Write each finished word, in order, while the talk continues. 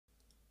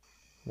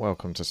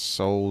Welcome to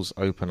Souls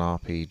Open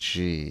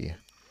RPG.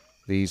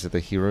 These are the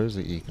heroes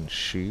that you can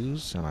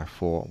choose, and I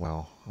thought,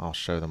 well, I'll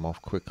show them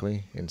off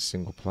quickly in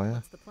single player.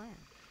 What's the plan?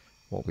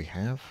 What we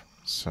have.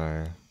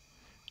 So,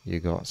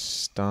 you got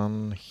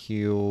stun,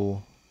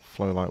 heal,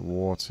 flow like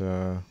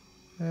water,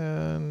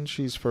 and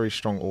she's very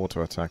strong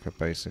auto attacker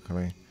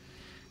basically.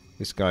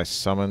 This guy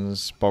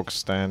summons, bog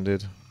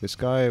standard. This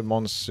guy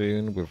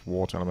monsoon with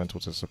water elemental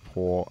to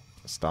support,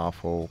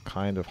 starfall,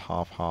 kind of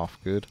half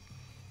good.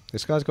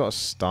 This guy's got a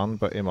stun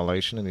but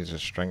immolation and he's a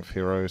strength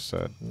hero,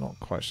 so not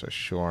quite so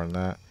sure on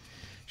that.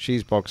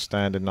 She's bog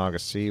standard Naga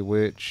Sea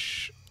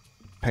Witch.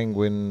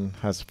 Penguin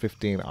has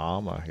 15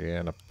 armor here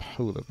and a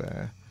polar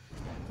bear.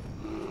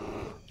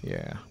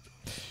 Yeah.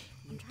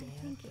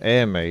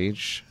 Air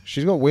Mage.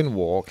 She's got Wind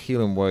Walk,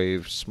 Healing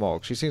Wave,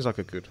 Smog. She seems like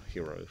a good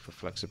hero for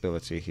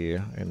flexibility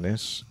here in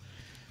this.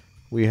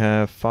 We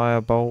have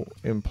Firebolt,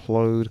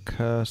 Implode,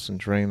 Curse, and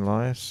Drain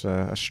Life.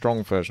 A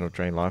strong version of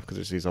Drain Life because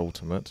it's his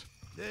ultimate.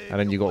 And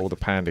then you got all the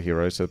Panda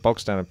heroes. So the bog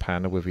standard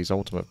Panda with his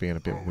ultimate being a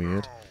bit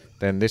weird.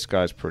 Then this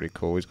guy's pretty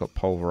cool. He's got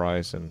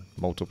Pulverize and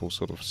multiple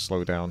sort of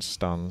slow down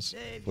stuns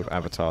with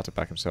Avatar to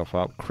back himself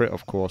up. Crit,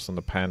 of course, on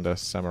the Panda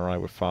Samurai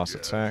with fast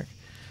attack.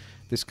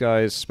 This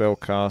guy's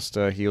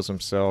Spellcaster, heals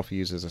himself,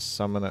 uses a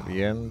summon at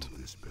the end.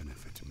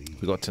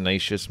 We've got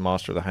Tenacious,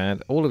 Master of the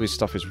Hand. All of his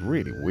stuff is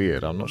really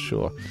weird, I'm not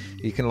sure.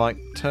 You can like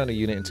turn a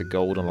unit into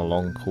gold on a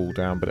long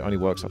cooldown, but it only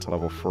works up to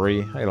level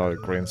 3. Hello,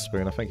 Green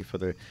Spooner, thank you for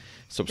the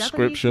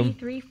subscription.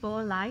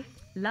 WTiiWarcraft life,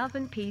 love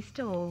and peace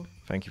to all.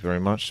 Thank you very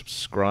much.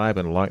 Subscribe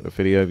and like the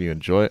video if you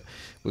enjoy it.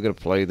 We're going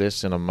to play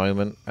this in a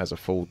moment as a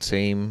full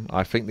team.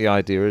 I think the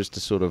idea is to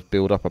sort of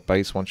build up a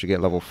base once you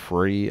get level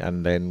 3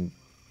 and then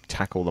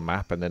tackle the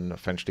map and then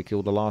eventually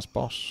kill the last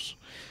boss.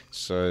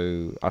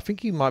 So I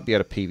think you might be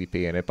able to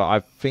PvP in it, but I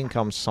think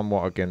I'm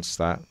somewhat against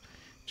that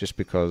just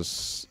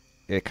because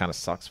it kind of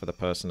sucks for the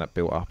person that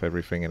built up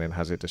everything and then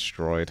has it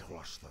destroyed.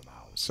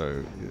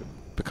 So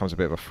it becomes a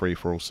bit of a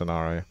free-for-all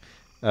scenario.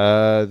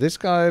 This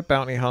guy,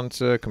 Bounty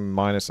Hunter, can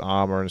minus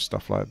armor and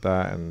stuff like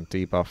that and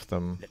debuff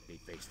them.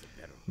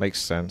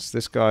 Makes sense.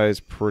 This guy is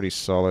pretty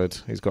solid.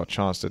 He's got a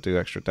chance to do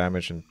extra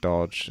damage and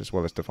dodge, as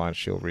well as Divine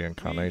Shield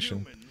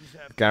Reincarnation.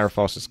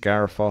 Garifos is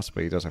Garifos,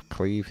 but he does have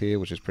Cleave here,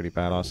 which is pretty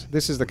badass.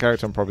 This is the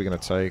character I'm probably going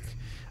to take.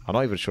 I'm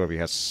not even sure if he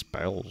has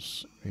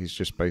spells. He's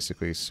just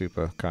basically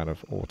super kind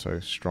of auto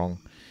strong.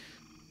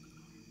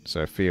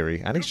 So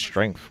Fury. And he's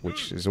Strength,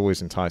 which is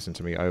always enticing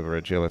to me over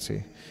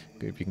Agility.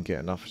 If you can get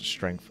enough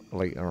Strength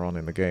later on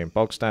in the game.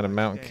 Bog Standard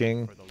Mountain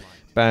King.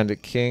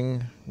 Bandit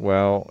King.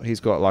 Well,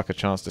 he's got like a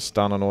chance to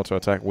stun on auto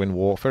attack, Wind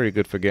Walk. Very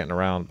good for getting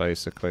around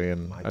basically.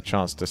 And a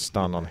chance to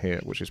stun on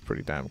hit, which is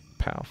pretty damn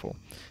powerful.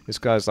 This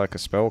guy's like a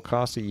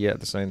spellcaster, yet at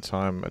the same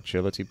time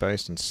agility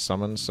based and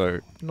summon. So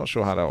not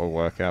sure how that will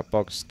work out.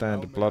 Bog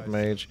Standard Blood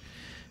Mage.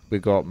 We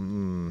got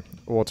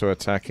auto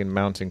attacking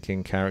Mountain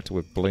King character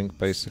with Blink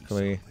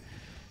basically.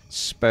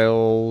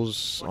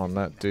 Spells on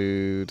that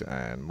dude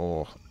and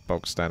more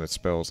bog standard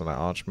spells on that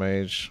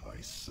Archmage.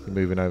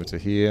 Moving over to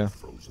here.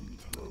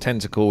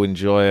 Tentacle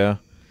Enjoyer.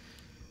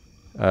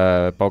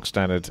 Bog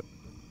standard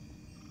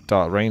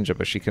Dark Ranger,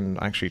 but she can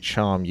actually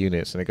charm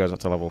units and it goes up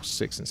to level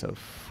 6 instead of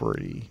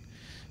 3.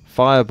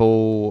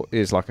 Fireball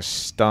is like a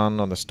stun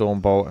on the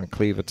Stormbolt and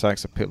Cleave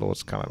attacks. The Pit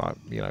Lord's kind of like,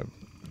 you know,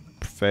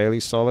 fairly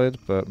solid,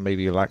 but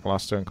maybe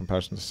lackluster in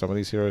comparison to some of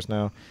these heroes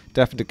now.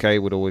 Death and Decay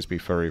would always be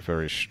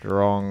very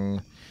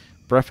strong.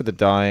 Breath of the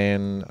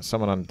Dying,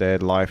 Summon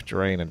Undead, Life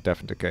Drain, and Death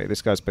and Decay.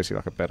 This guy's basically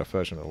like a better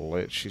version of the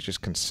Lich. He's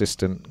just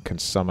consistent, can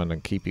summon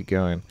and keep you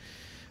going.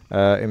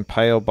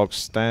 Impale, Bog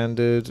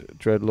Standard,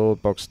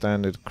 Dreadlord, Bog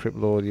Standard, Crypt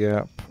Lord,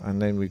 yep. And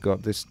then we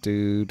got this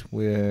dude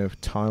with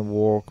Time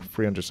Walk,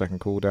 300 second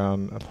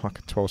cooldown, like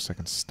a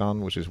 12-second stun,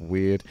 which is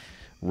weird.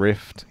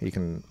 Rift, he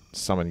can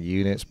summon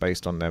units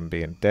based on them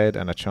being dead,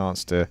 and a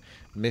chance to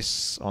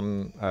miss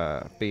on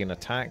being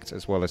attacked,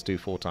 as well as do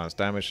 4 times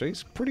damage. So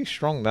he's pretty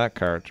strong, that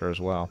character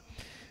as well.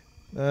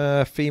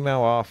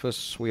 Female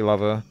Arthas, we love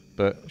her,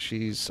 but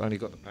she's only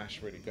got the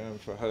bash really going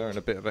for her and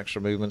a bit of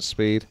extra movement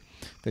speed.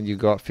 Then you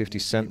got 50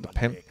 Cent, the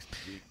pimp.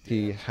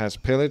 He has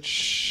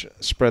Pillage,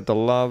 Spread the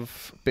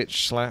Love,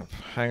 Bitch Slap,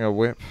 Hanger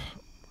Whip,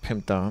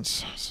 Pimp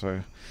Dance. So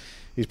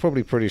he's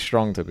probably pretty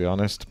strong, to be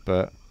honest,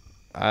 but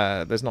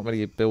there's not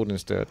many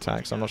buildings to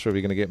attack, so I'm not sure if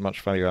you're going to get much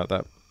value out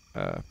of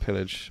that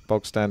Pillage.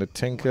 Bog Standard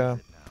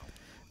Tinker.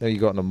 Then you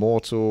got an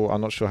Immortal.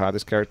 I'm not sure how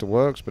this character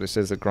works, but it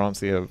says it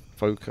grants the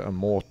Evoker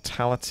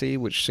Immortality,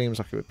 which seems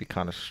like it would be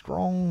kind of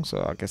strong,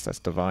 so I guess that's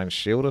Divine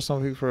Shield or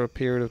something for a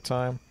period of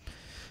time.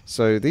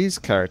 So these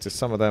characters,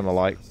 some of them are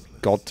like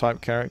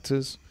God-type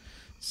characters.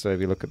 So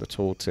if you look at the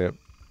tooltip,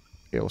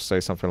 it'll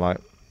say something like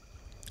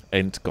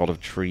Ent, God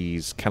of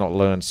Trees, cannot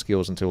learn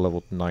skills until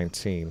level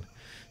 19.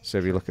 So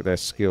if you look at their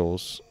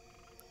skills,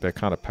 they're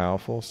kind of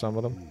powerful, some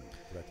of them.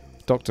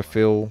 Dr.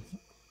 Phil,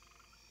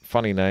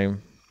 funny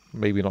name,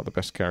 maybe not the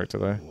best character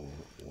though.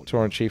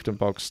 Tauren Chieftain,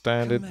 Bog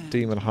Standard.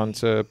 Demon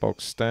Hunter,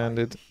 Bog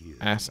Standard.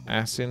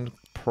 Assassin,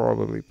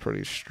 probably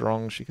pretty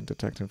strong. She can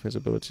detect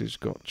invisibility. She's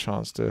got a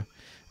chance to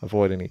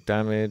avoid any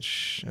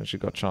damage. And she's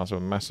got a chance of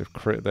a massive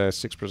crit there.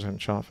 6%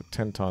 chance for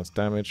 10 times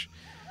damage.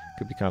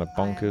 Could be kind of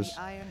bonkers.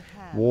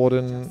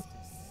 Warden,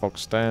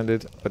 box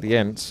standard. But the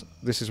Ent,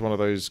 this is one of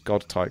those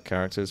god-type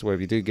characters where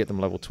if you do get them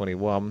level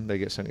 21, they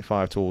get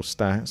 75 to all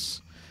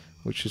stats,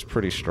 which is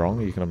pretty strong,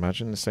 you can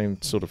imagine. The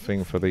same sort of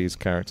thing for these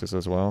characters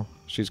as well.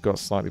 She's got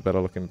slightly better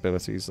looking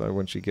abilities, though,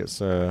 when she gets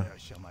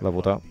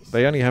leveled up.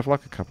 They only have,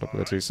 like, a couple of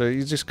abilities, so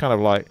you just kind of,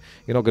 like,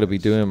 you're not going to be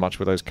doing much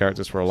with those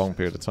characters for a long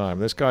period of time.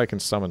 This guy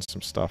can summon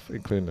some stuff,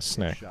 including the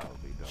snake.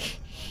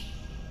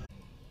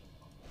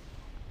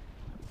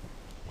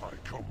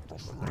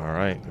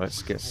 Alright,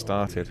 let's get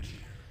started.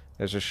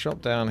 There's a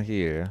shop down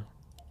here.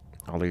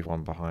 I'll leave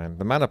one behind.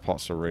 The mana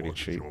pots are really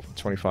cheap,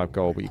 25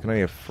 gold, but you can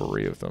only have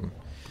 3 of them.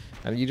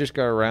 And you just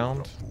go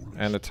around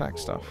and attack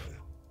stuff.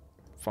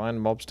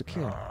 Find mobs to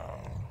kill.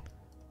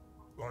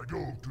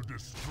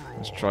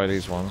 Let's try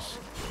these ones.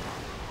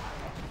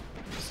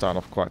 Starting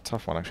off quite a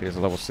tough one, actually. There's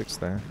a level 6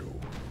 there.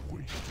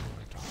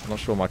 I'm not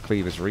sure my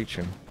cleave is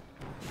reaching.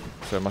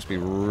 So it must be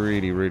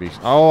really, really...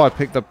 Oh, I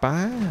picked the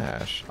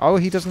bash. Oh,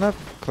 he doesn't have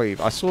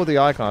cleave. I saw the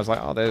icon. I was like,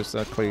 oh, there's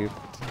the cleave.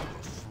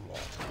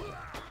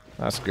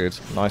 That's good.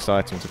 Nice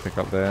item to pick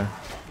up there.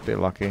 Bit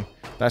lucky.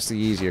 That's the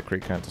easier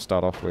crit count to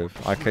start off with.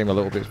 I came a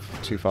little bit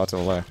too far to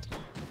the left.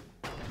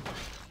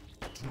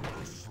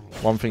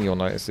 One thing you'll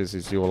notice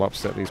is you'll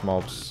upset these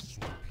mobs.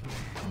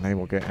 And they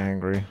will get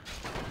angry.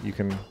 You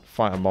can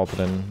fight a mob and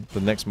then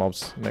the next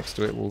mobs next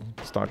to it will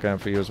start going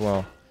for you as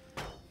well.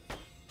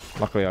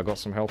 Luckily I got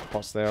some health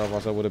pots there,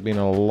 otherwise I would have been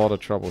in a lot of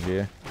trouble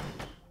here.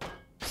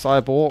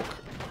 Cyborg,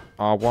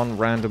 our one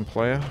random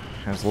player,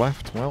 has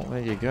left. Well, there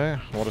you go.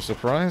 What a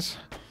surprise.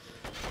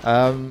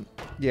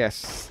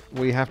 Yes,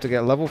 we have to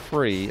get level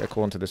 3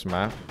 according to this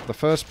map. The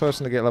first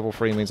person to get level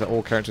 3 means that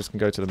all characters can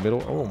go to the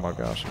middle. Oh my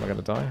gosh, am I going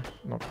to die?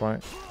 Not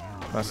quite.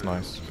 That's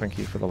nice. Thank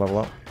you for the level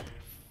up.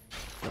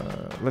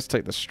 Let's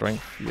take the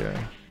strength.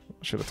 Yeah,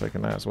 should have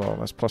taken that as well.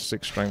 That's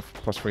 +6 strength,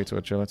 +3 to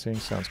agility.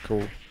 Sounds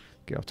cool.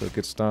 Get off to a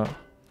good start.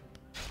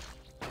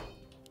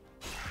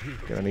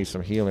 Gonna need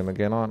some healing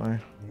again, aren't I?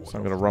 So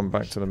I'm gonna run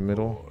back to the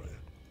middle.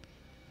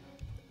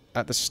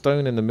 At the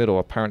stone in the middle,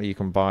 apparently you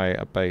can buy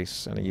a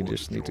base, and you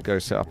just need to go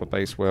set up a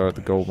base where the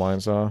gold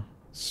mines are.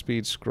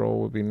 Speed scroll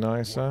would be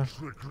nicer.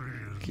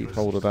 Keep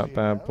hold of that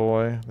bad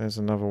boy. There's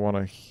another one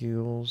of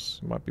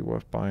heals. Might be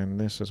worth buying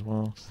this as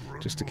well,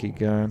 just to keep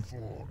going.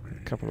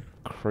 A couple of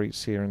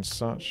crates here and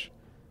such.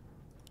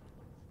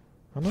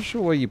 I'm not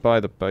sure where you buy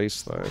the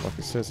base though. Like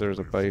it says there is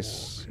a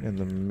base in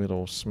the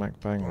middle, smack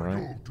bang,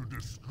 right?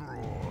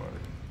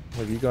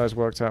 Have you guys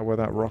worked out where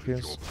that rock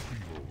is?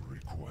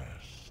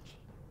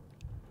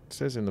 It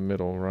says in the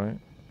middle, right?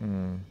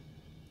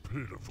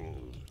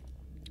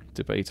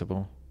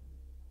 Debatable.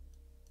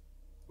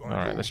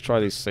 Alright, let's try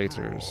these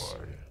satyrs.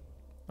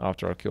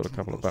 After I killed a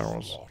couple of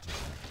barrels.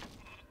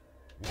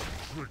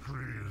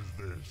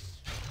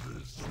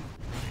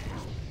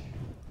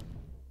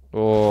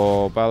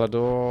 Oh,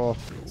 Balador.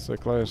 So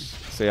close.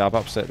 See, I've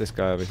upset this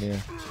guy over here.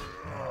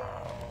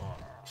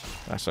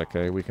 That's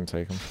okay, we can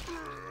take him.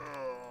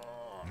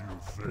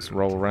 Let's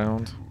roll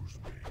around.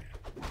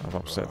 I've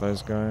upset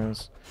those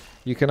guys.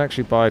 You can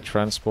actually buy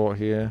transport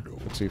here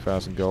for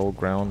 2,000 gold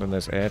ground, and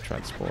there's air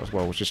transport as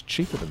well, which is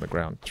cheaper than the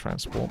ground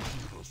transport.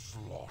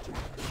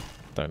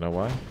 Don't know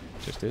why, it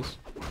just is.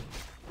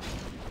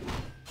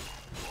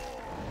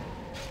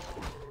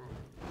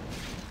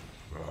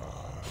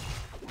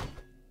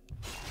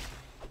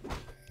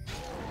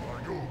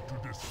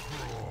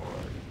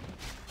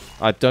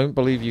 I don't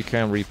believe you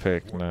can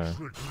repick, no.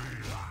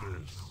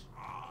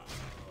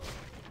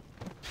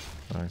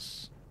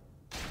 Nice.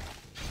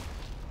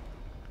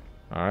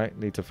 Alright,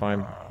 need to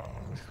find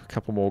a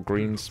couple more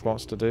green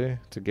spots to do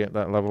to get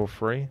that level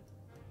 3.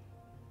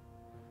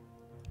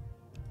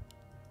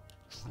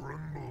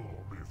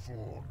 Tremble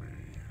before me.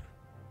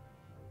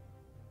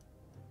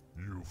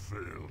 You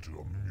fail to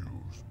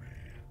amuse me.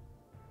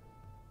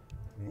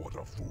 What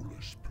a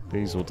foolish ploy.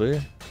 These will do.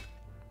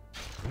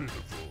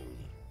 Pitiful.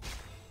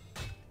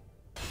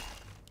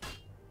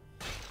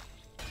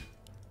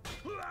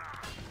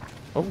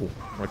 Oh,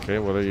 okay,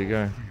 well there you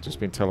go. Just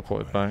been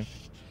teleported back.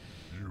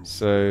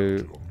 So,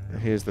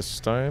 here's the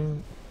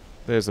stone.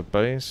 There's a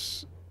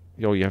base.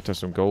 Yo, you have to have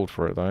some gold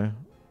for it though.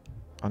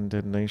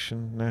 Undead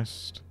Nation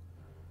Nest.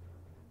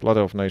 Blood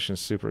Elf Nation is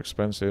super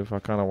expensive. I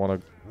kind of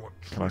want to...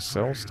 Can I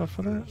sell stuff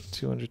for that?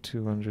 200,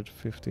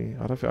 250.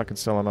 I don't think I can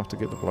sell enough to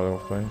get the Blood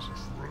Elf base.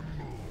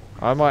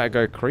 I might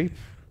go creep.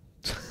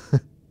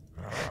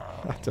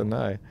 I don't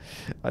know.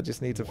 I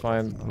just need to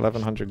find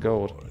 1100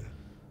 gold.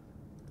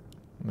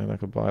 And then I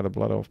could buy the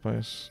Blood Elf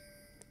base.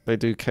 They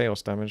do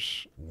chaos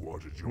damage.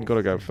 You've got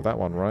to go for that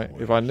one, right?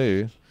 If I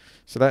knew.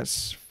 So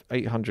that's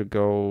 800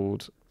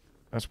 gold.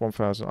 That's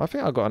 1,000. I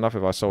think I got enough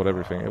if I sold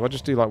everything. If I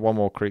just do like one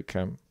more creep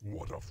camp.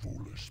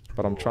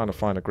 But I'm trying to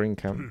find a green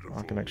camp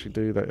I can actually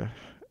do that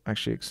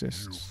actually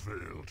exists.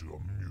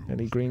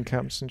 Any green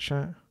camps in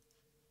chat?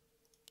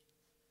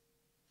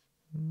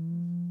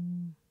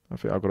 I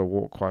think I've got to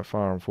walk quite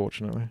far,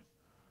 unfortunately.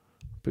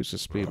 Boost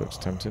of speed looks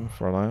tempting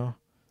for an hour.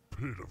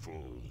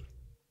 Pitiful.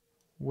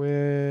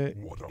 Where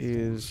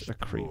is a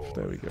creep?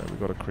 There we go. We've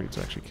got a creep to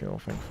actually kill,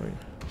 thankfully.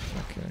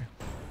 Okay.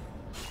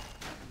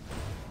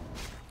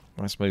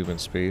 Nice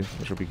movement speed,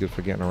 which will be good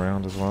for getting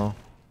around as well.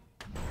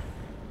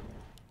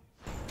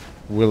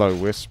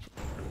 Will-O-Wisp.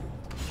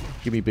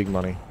 Give me big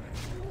money.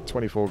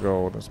 24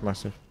 gold, that's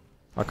massive.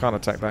 I can't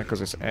attack that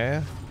because it's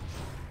air.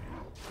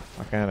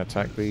 I can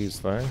attack these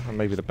though, and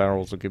maybe the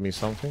barrels will give me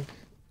something.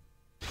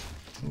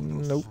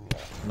 Nope.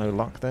 No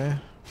luck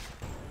there.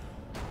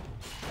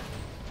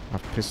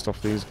 I've pissed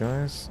off these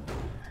guys,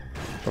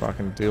 but I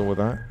can deal with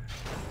that.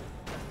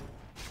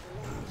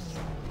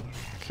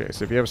 Okay,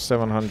 so if you have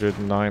 700,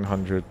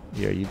 900,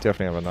 yeah, you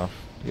definitely have enough.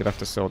 You'd have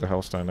to sell the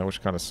Hellstone now,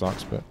 which kind of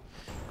sucks, but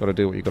gotta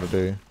do what you gotta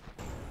do.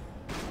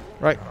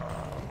 Right.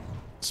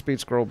 Speed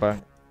scroll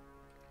back.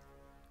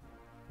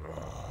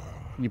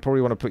 You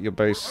probably want to put your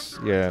base,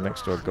 yeah,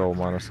 next to a gold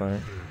mine or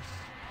something.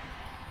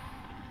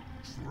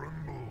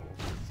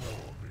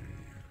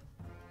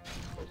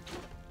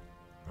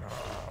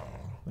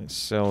 Let's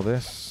sell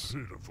this.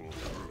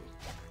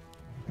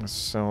 Let's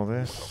sell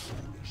this.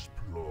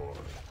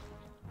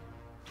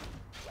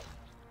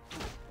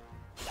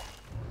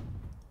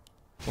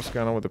 What's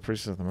going on with the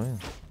Priest of the Moon?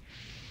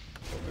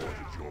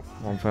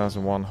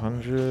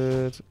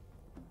 1,100.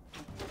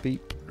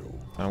 Beep.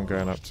 I'm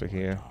going up to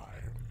here.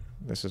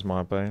 This is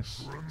my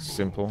base.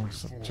 Simple.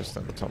 It's just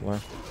at the top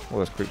left. Oh,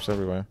 there's creeps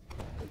everywhere.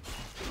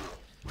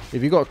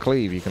 If you got a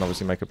cleave, you can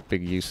obviously make a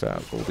big use out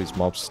of all these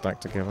mobs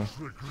stacked together.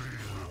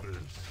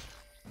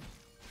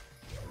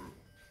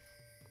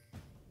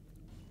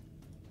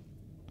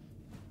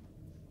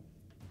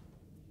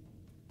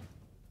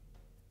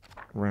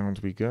 Round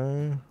we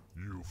go.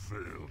 You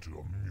fail to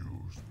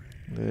amuse me.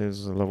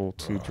 There's a level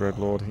 2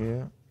 Dreadlord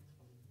here.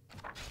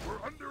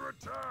 We're under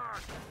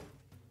attack.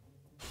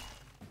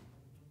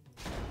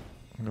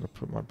 I'm gonna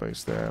put my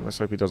base there. Let's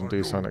hope he doesn't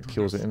do something that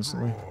kills it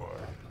instantly.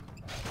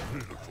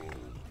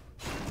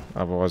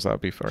 Otherwise, that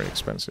would be very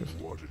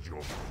expensive. What is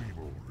your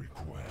feeble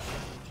request?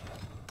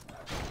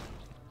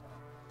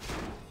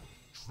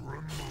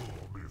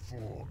 Tremble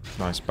before me.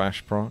 Nice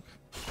bash proc.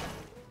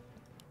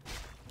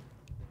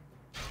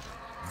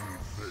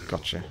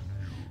 Gotcha.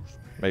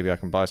 Maybe I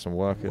can buy some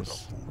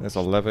workers. There's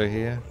a lever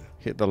here.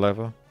 Hit the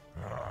lever.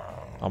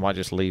 I might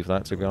just leave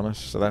that, to be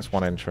honest. So that's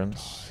one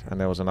entrance. And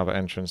there was another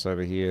entrance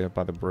over here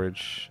by the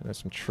bridge. There's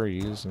some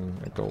trees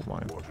and a gold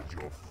mine.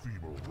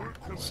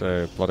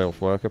 So, Blood Elf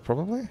Worker,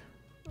 probably?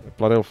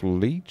 Blood Elf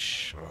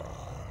Leech?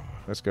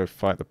 Let's go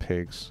fight the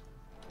pigs.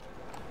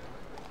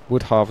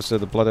 Wood Harvester,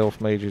 the Blood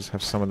Elf mages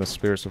have summoned the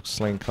spirits of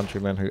slain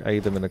countrymen who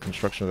aid them in the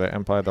construction of their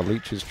empire. The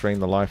leeches drain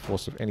the life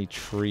force of any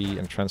tree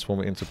and transform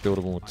it into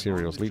buildable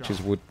materials.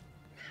 Leeches wood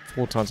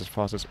 4 times as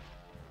fast as...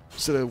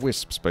 So they're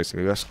wisps,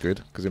 basically. That's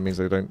good, because it means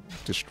they don't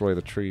destroy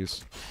the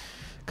trees.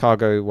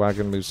 Cargo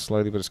wagon moves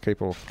slowly, but is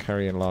capable of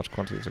carrying large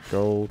quantities of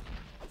gold.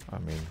 I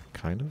mean,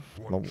 kind of.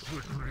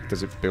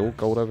 Does it build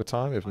gold over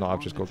time? If not, I've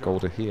just got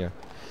gold here.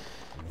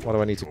 Why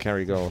do I need to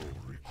carry gold?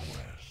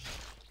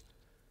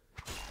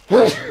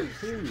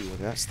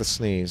 That's the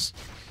sneeze.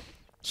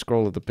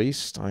 Scroll of the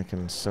Beast. I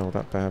can sell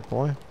that bad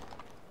boy.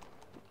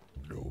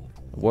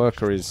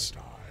 Worker is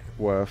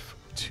worth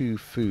 2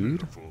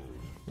 food.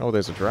 Oh,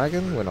 there's a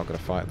dragon. We're not going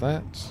to fight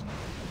that.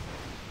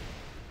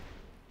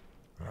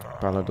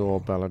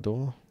 Ballador,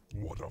 Ballador.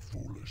 What a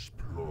foolish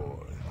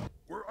ploy.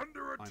 We're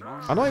under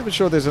attack. I'm not even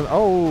sure there's an...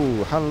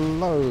 Oh,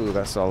 hello.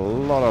 That's a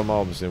lot of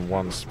mobs in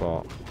one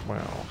spot.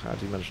 Wow, how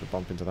do you manage to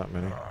bump into that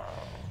many?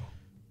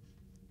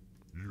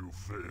 You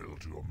fail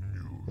to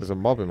amuse. There's a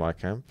mob in my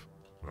camp.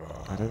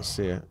 I don't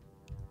see it.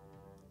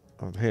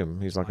 Oh, him.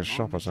 He's like a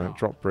shop or something.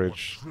 Drop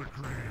bridge.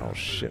 Oh,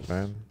 shit,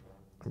 man.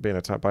 I'm being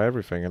attacked by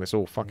everything, and it's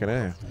all fucking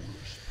air.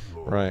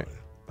 Right.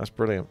 That's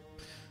brilliant.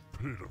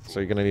 So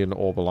you're going to need an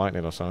orb of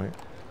lightning or something.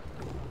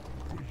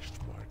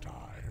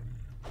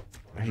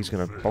 He's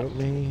going to bolt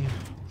me.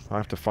 I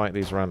have to fight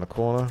these around the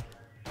corner.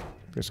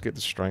 Let's get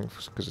the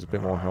strength, because it's a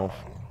bit more health.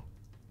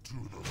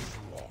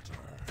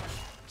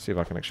 See if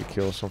I can actually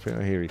kill something.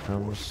 Oh, here he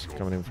comes.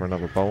 Coming in for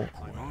another bolt.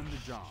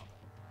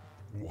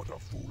 What a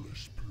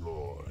foolish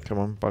ploy. Come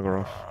on,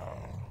 bugger off.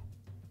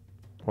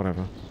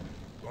 Whatever.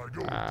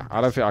 I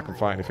don't think I can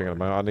fight anything at the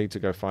moment. I need to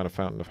go find a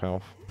fountain of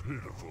health.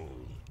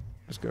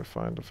 Let's go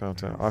find a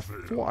fountain. I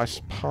thought I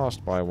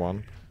passed by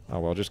one. Oh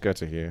well, just go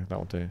to here. That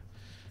will do.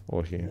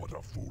 Or here. What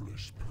a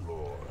foolish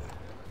ploy.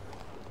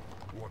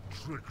 What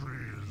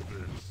trickery is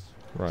this?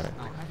 Right.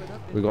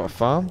 We got a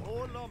farm.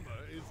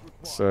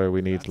 So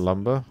we need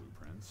lumber,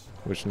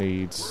 which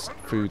needs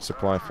food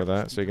supply for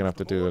that. So you're gonna have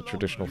to do a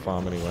traditional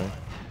farm anyway.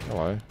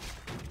 Hello.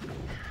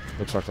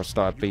 Looks like I've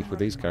started beef with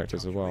these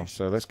characters as well.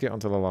 So let's get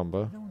onto the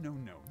lumber. No,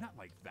 not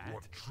like that.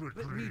 What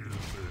trickery is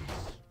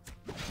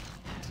this?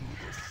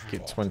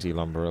 Get 20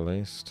 lumber at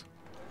least.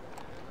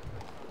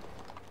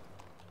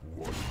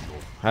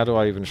 How do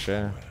I even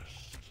share?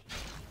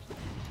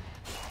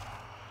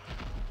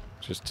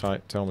 Just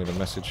tell me the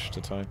message to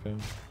type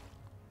in.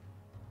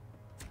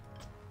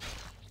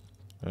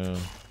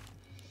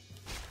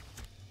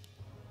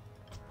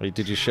 Or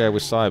did you share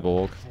with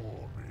Cyborg? For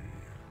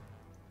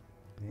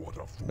me. What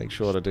a Make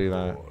sure to do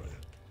that. ploy.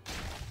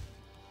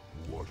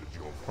 What did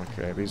your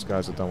Okay, these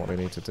guys have done what they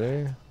need to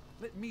do.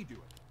 Let me do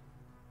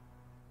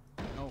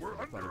it. No, We're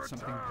I thought under of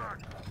something attack.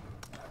 better.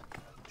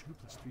 2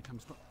 plus 3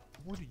 times 12.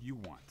 What do you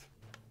want?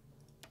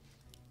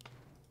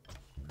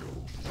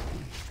 Don't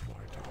waste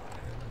my time.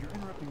 You're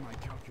interrupting my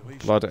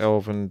calculations. Blood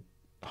Elven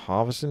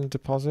Harvesting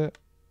Deposit.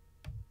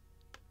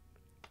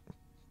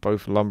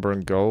 Both lumber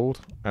and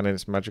gold. And then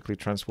it's magically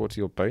transported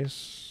to your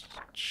base.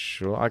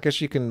 Sure. I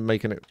guess you can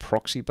make a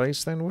proxy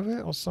base then with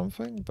it or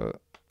something, but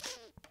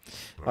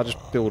I'll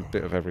just build a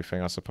bit of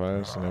everything, I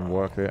suppose, and then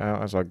work it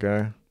out as I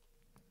go.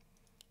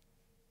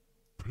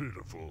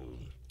 Pitiful.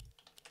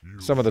 You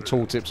Some of the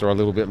failed. tooltips are a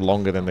little bit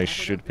longer than they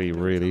should be,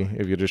 really,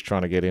 if you're just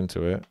trying to get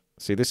into it.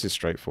 See, this is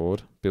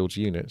straightforward. Builds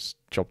units.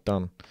 Job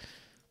done.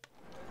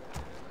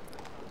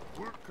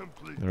 Work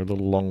complete. They're a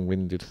little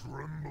long-winded.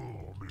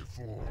 Tremble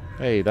before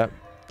Hey, that...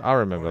 I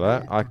remember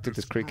that. I did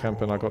this creek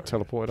camp and I got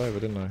teleported over,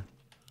 didn't I?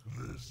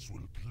 this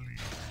will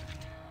please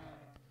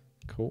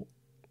Cool.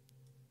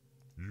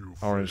 you.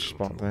 Orange failed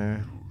spot to there.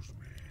 amuse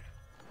me.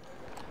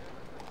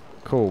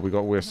 Cool, we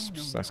got No,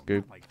 wisps. no, That's no,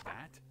 good. not like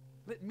that.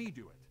 Let me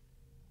do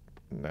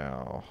it.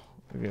 Now,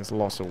 there's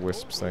lots of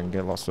wisps then,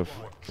 get lots of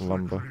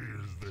lumber.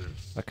 Trickery is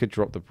this? I could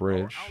drop the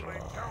bridge. Our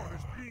outlying town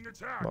is being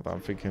attacked. Not that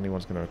I'm thinking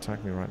anyone's going to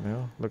attack me right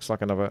now. Looks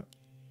like another...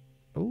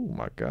 Oh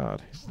my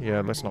god. Yeah,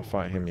 let's not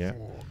fight him yet.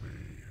 Before me.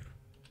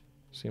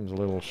 Seems a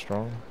little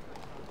strong.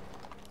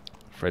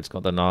 Fred's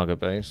got the Naga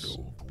base.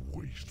 Don't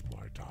waste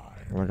my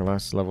time.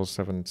 Legolas, level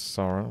 7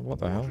 Sora. What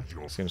the hell?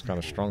 Seems kind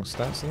of strong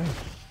stats, doesn't he?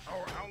 Our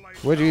allied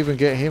Where'd you even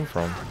get him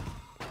from?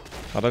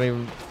 I don't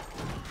even...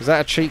 Is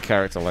that a cheat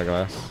character,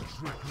 Legolas?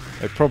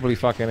 It probably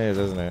fucking is,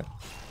 isn't it?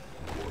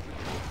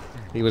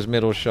 He was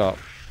middle shot.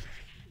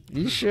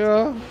 You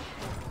sure?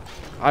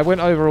 I went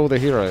over all the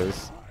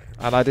heroes,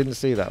 and I didn't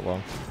see that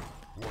one.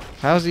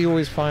 How does he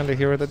always find a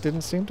hero that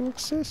didn't seem to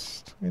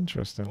exist?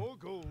 Interesting. More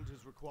gold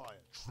is required.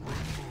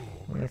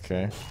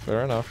 Okay,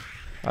 fair enough.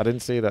 I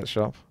didn't see that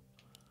shop.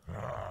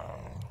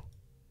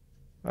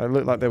 It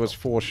looked like there was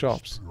 4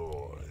 shops.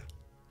 ploy.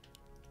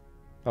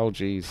 Oh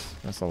jeez,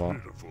 that's a lot.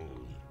 Pitiful.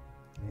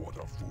 What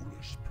a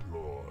foolish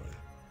ploy.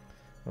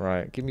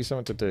 Right, give me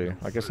something to do.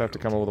 I guess I have to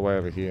come all the way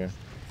over here.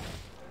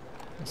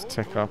 Let's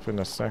tech up in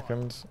a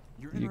second.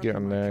 You're You get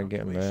interrupting in my there, get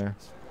in there.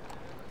 calculations.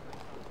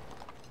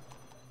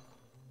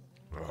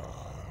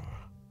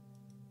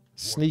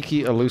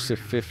 Sneaky, elusive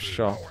 5th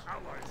shop. Our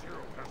allies' hero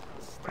has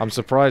been slain. I'm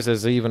surprised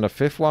there's even a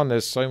 5th one.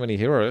 There's so many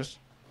heroes.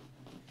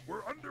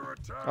 We're under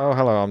attack. Oh,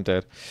 hello, I'm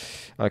dead.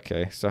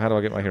 Okay, so how do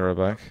I get my hero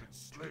back?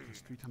 Two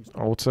plus 3 times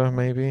 12. Altar, What do you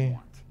maybe?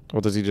 want?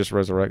 Or does he just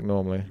resurrect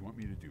normally? You want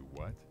me to do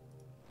what?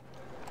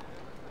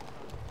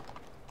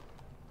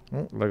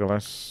 Oh,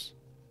 Legolas.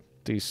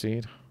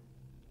 DC'd.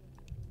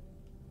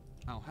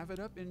 I'll have it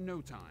up in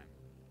no time.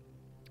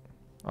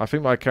 I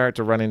think my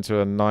character ran into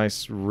a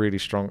nice, really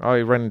strong... Oh,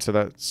 he ran into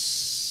that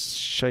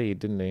shade,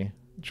 didn't he?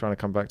 Trying to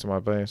come back to my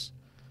base.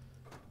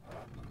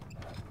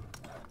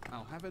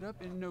 I'll have it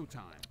up in no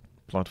time.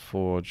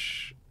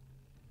 Bloodforge.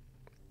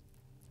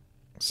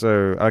 So,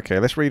 okay,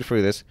 let's read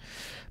through this.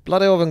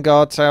 Blood Elven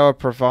Guard Tower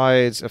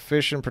provides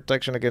efficient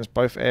protection against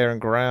both air and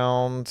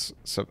ground.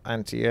 So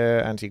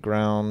anti-air,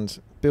 anti-ground.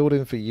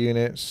 Building for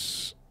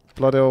units.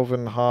 Blood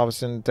Elven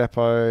Harvesting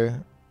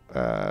Depot.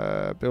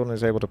 Building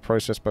is able to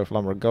process both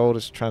lumber and gold.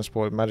 It's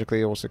transported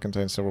magically. It also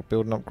contains several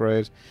building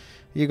upgrades.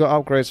 You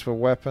got upgrades for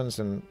weapons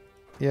and...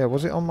 Yeah,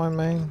 was it on my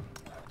main?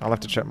 I'll have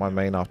to check my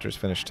main after it's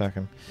finished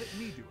attacking. Let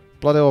me do it.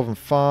 Blood Elven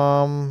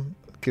Farm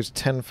gives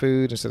 10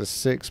 food instead of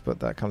 6, but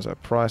that comes at a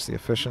price. The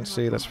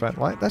efficiency, that's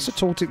that's a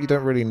tooltip you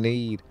don't really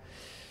need.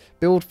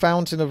 Build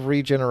Fountain of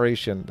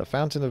Regeneration. The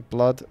Fountain of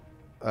Blood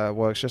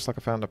works just like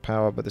a Fountain of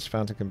Power, but this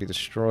fountain can be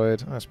destroyed.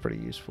 That's pretty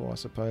useful, I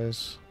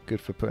suppose.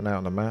 Good for putting out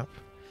on the map.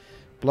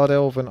 Blood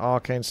Elven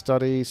Arcane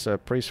Study, so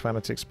Priest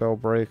Fanatic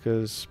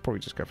Spellbreakers. Probably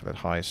just go for the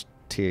highest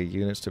tier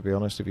units, to be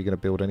honest, if you're going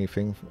to build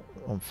anything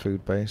on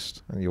food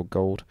based and your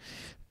gold.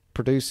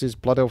 Produces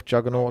Blood Elf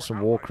Juggernauts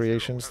and War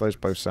Creations. Those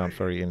both sound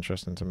very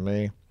interesting to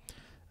me.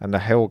 And the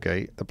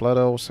Hellgate. The Blood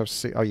Elves have...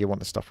 Oh, you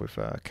want the stuff with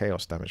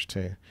chaos damage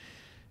too.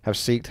 Have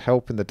sought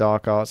help in the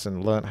dark arts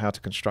and learnt how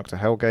to construct a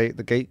Hellgate.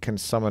 The gate can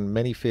summon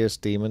many fierce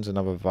demons and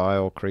other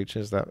vile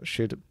creatures that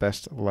should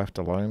best left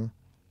alone.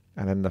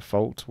 And then the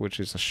Fault,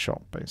 which is a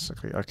shop,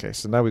 basically. Okay,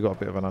 so now we've got a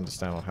bit of an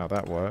understanding on how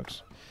that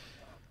works.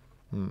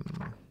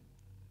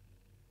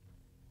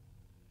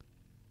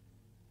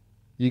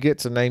 You get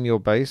to name your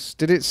base.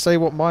 Did it say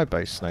what my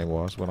base name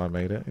was when I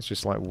made it? It's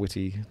just like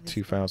Witty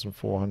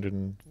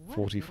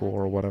 2444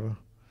 or whatever.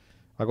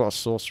 I got a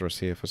Sorceress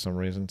here for some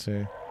reason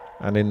too.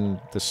 And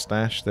in the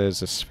stash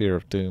there's a Sphere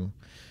of Doom.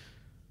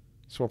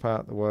 Swap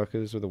out the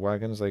workers with the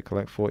wagons. They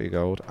collect 40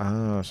 gold.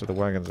 Ah, so the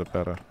wagons are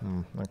better.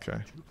 Okay.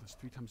 2 plus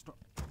 3 times 12.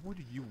 What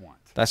do you want?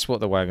 That's what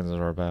the wagons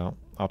are about.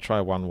 I'll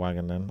try one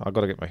wagon then. I've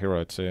got to get my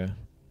hero too.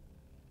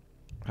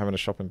 Having a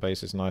shopping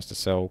base is nice to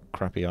sell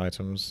crappy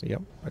items.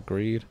 Yep,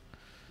 agreed.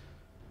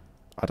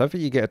 I don't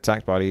think you get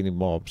attacked by any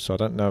mobs, so I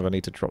don't know if I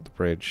need to drop the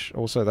bridge.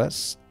 Also,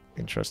 that's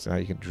interesting how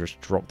you can just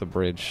drop the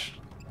bridge.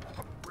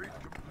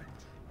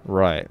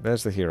 Right,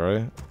 there's the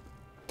hero.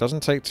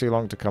 Doesn't take too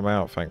long to come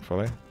out,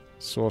 thankfully.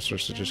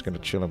 Sorceress are just going to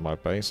chill in my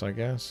base, I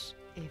guess.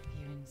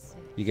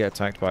 You get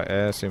attacked by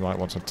air, so you might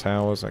want some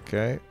towers.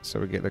 Okay, so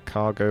we get the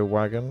cargo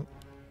wagon.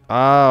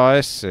 Oh,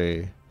 I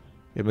see.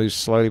 It moves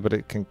slowly, but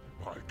it can...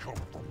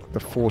 The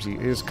 40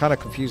 is kind of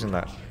confusing,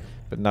 that.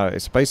 But no,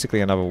 it's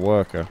basically another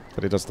worker,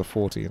 but it does the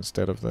 40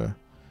 instead of the...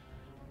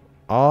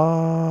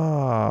 Ah,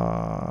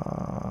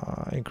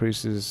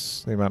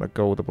 increases the amount of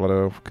gold the Blood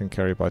Elf can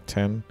carry by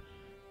 10.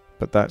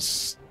 But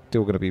that's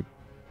still going to be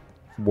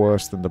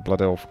worse than the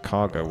Blood Elf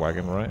cargo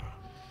wagon, right?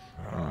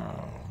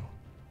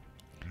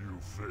 You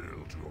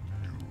fail to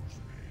amuse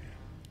me.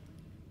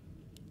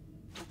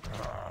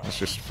 Let's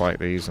just fight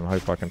these and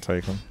hope I can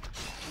take them.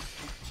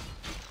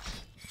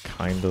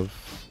 Kind of.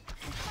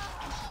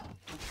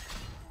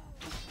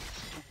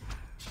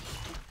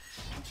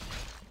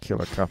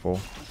 Kill a couple.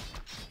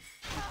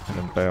 And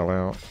then bail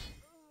out.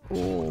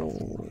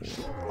 Ooh.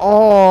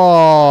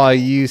 Oh,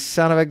 you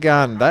son of a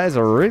gun. That is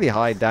a really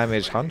high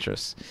damage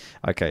Huntress.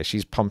 Okay,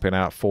 she's pumping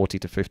out 40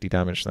 to 50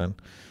 damage then.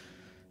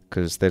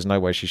 Because there's no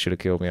way she should have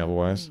killed me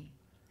otherwise.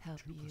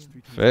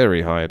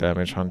 Very high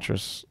damage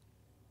Huntress.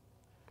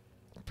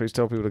 Please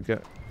tell people to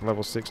get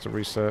level 6 to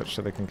research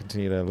so they can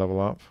continue their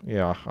level up.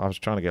 Yeah, I was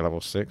trying to get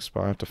level 6,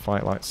 but I have to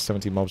fight like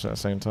 70 mobs at the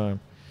same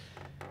time.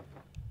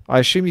 I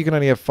assume you can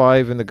only have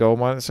 5 in the gold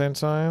mine at the same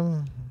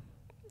time?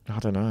 I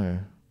don't know.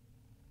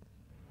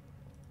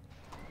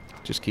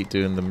 Just keep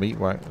doing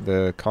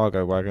the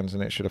cargo wagons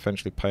and it should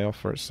eventually pay off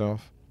for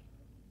itself.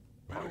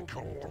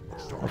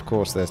 Of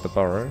course, there's the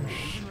burrows.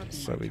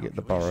 So we get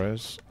the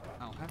burrows.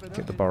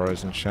 Get the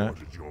burrows in chat.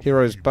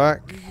 Hero's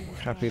back.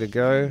 Happy to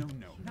go.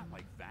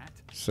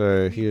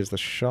 So here's the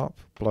shop.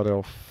 Blood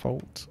Elf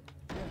Fault.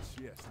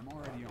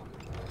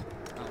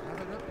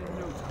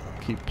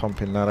 Keep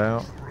pumping that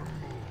out.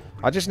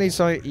 I just need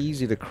something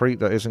easy to creep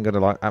that isn't going to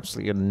like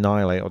absolutely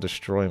annihilate or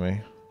destroy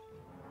me.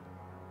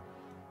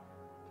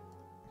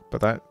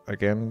 But that,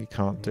 again, you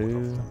can't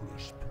do.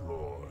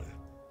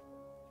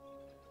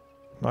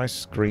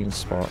 Nice green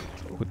spot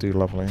would do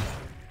lovely.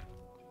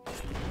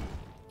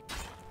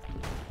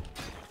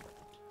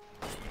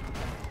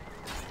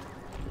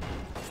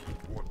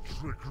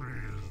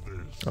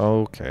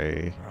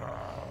 Okay.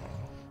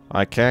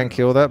 I can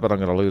kill that, but I'm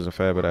going to lose a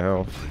fair bit of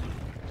health.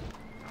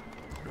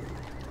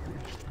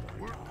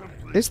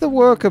 Is the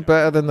worker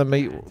better than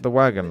the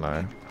wagon,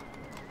 though?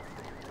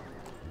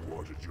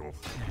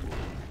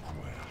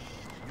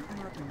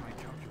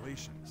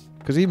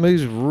 Because he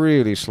moves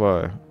really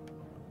slow.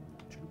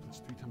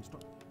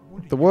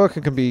 The worker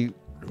can be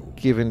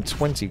given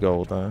 20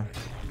 gold, though.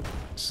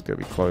 This is going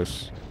to be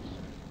close.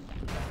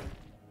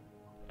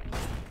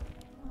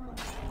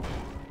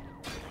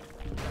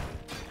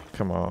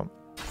 Come on.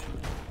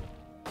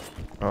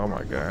 Oh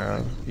my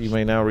god. You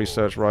may now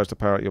research Rise to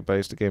Power at your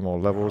base to gain more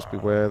levels.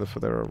 Beware,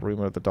 for there are a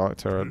rumor of the Dark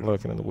Terror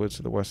lurking in the woods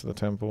to the west of the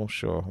temple.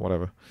 Sure,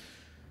 whatever.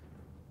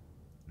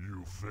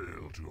 You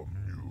fail to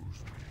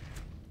amuse me.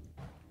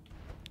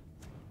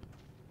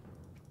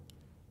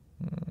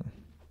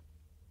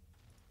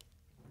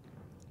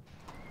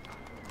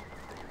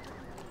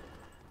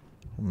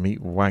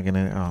 Meat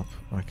wagoning it up.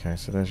 Okay,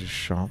 so there's your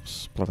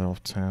shops. Blood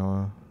Elf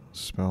Tower.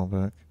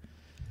 Spellbook.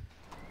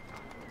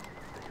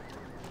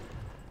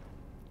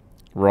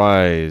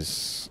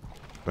 Rise.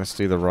 Let's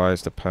do the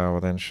Rise to Power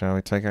then, shall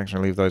we? Take action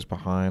and leave those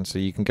behind. So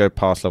you can go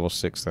past level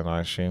 6 then,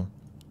 I assume.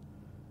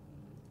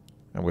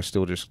 And we're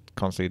still just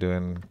constantly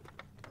doing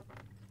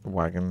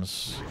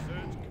wagons.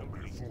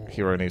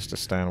 Hero needs to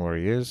stand where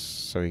he is,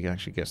 so he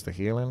actually gets the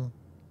healing.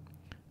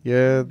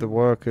 Yeah, the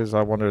workers,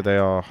 I wonder if they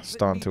are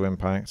starting to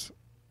impact.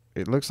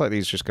 It looks like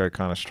these just go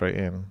kind of straight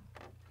in.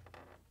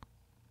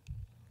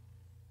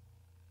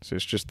 So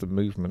it's just the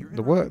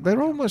movement.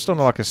 They're almost on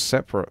like a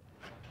separate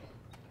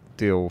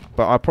deal,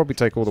 but I'll probably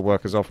take all the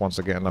workers off once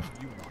I get enough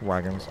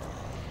wagons.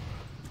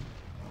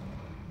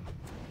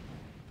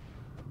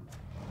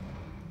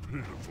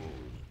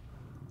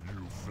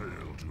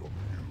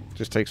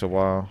 Just takes a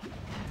while.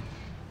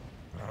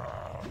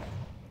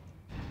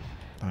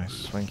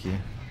 Nice, thank you.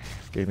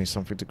 Gave me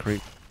something to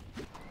creep.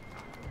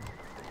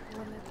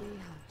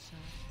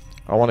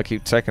 I want to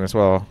keep teching as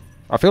well.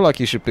 I feel like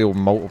you should build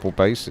multiple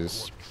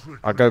bases.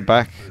 I go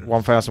back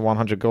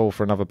 1,100 gold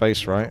for another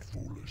base, right?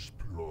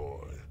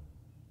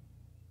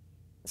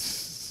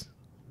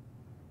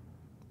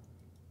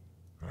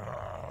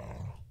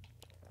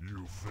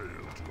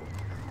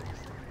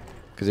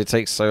 Because it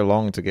takes so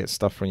long to get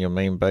stuff from your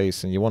main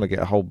base, and you want to get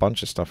a whole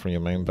bunch of stuff from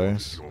your main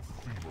base.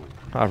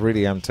 I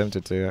really am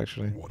tempted to,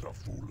 actually. What a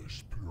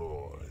foolish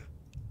ploy.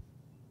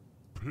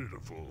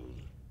 Pitiful.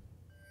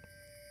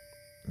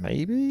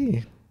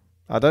 Maybe?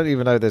 I don't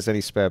even know if there's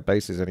any spare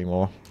bases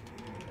anymore.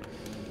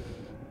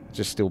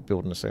 Just still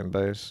building the same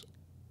base.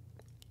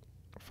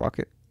 Fuck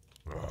it.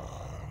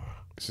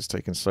 This is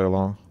taking so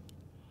long.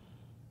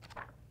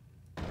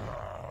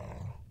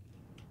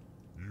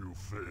 You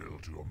fail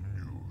to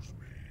amuse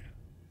me.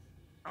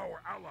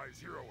 Our allies'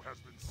 hero has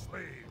been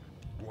slain.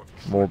 What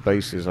More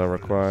bases are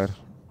required.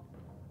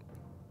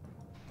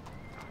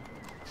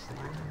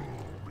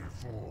 tremble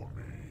before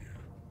me?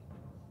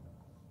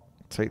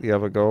 Take the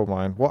other gold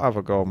mine. What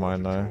other gold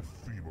mine, What is though? your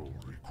feeble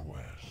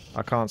request?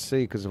 I can't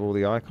see because of all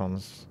the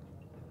icons.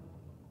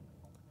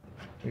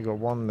 You got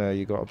one there,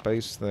 you got a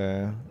base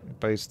there, a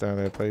base down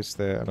there, a base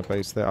there, and a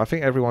base there. I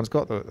think everyone's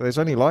got the... There's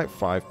only like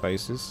 5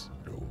 bases.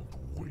 Don't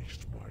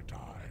waste my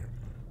time.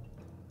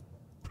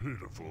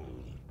 Pitiful.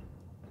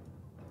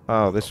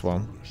 Oh, this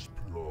one. Foolish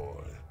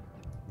ploy.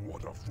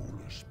 What a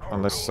foolish ploy.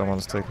 Unless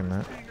someone's taken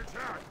that.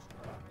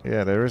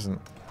 Yeah, there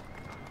isn't.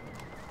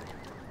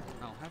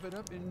 I'll have it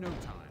up in no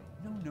time.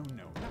 No, no,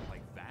 no, not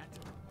like that.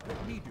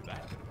 Let me do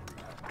that.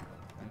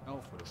 An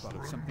elf would have thought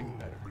of something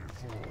better.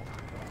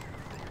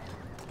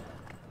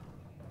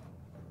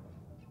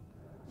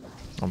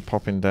 I'm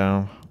popping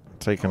down,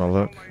 taking a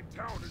look. My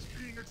town is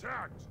being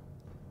attacked.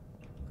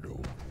 Don't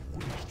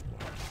waste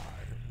my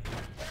time.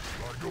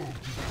 I go to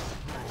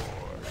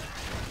destroy.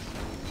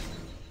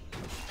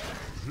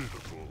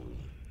 Pitiful.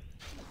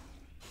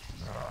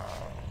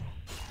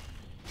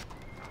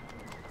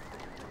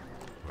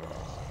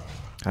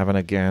 Having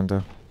a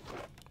gander.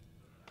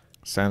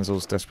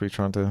 Sansal's desperately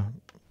trying to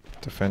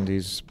defend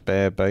his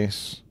bear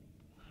base.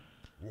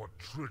 What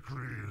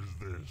trickery is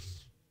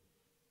this?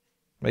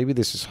 Maybe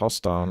this is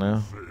hostile now.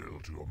 Fail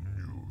to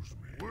amuse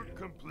me. Work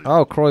complete.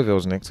 Oh,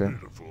 Croyville's nicked it.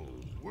 Pitiful.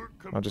 Work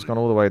complete. I've just gone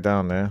all the way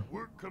down there.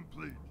 Work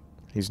complete.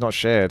 He's not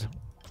shared.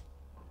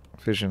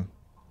 Vision.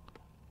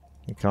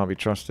 He can't be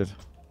trusted.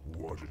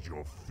 What is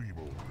your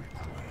feeble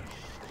request?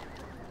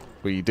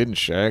 Well, you didn't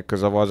share,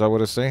 because otherwise I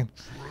would have seen.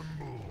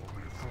 Tremble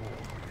before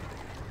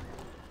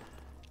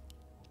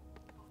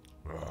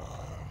me.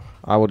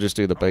 I will just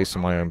do the base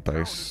on my own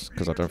base,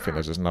 because I don't think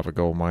there's another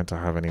gold mine to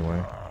have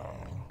anyway.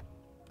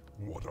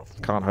 What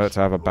a Can't hurt to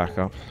have a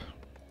backup.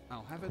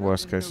 I'll have it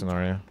Worst up in case no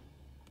scenario. time.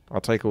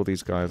 I'll take all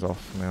these guys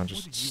off now and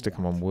just stick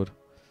them on wood.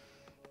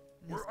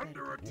 We're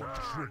under attack. What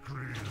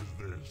trickery is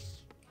this?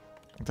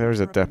 There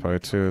is a depot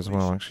too as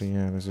well, actually.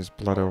 Yeah, there's this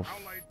blood elf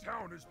Allied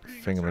town is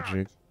being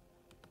thingamajig.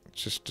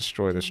 Just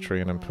destroy this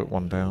tree and then put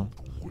one down.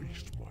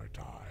 Waste my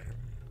time.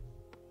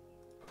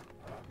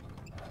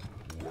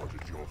 What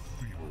is your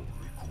feeble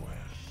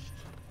request?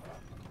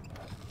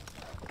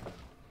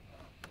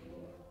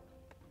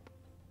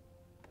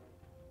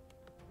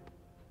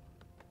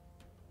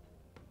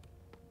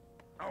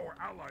 Our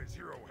allies'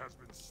 hero has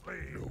been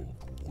slain.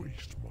 Don't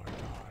waste my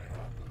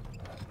time.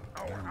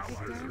 Our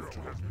allies' hero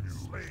has been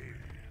slain.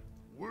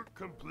 Work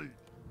complete.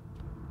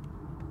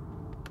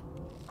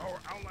 Our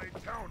allied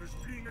town is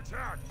being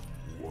attacked.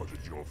 What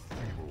is your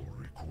feeble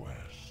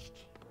request?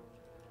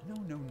 No,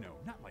 no, no,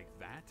 not like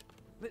that.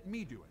 Let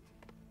me do it.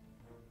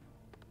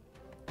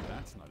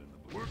 That's not in the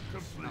blue. Work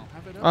complete. I'll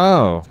have it up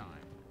Oh. in no time.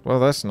 Well,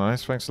 that's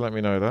nice. Thanks for letting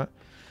me know that.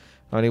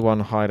 Only one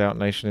hideout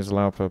nation is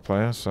allowed per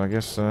player, so I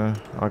guess I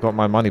got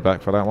my money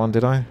back for that one,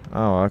 did I?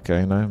 Oh,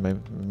 okay. No,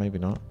 maybe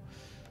not.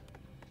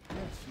 Yes,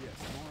 yes,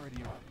 I'm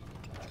already on.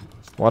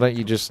 Why don't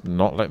you just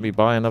not let me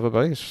buy another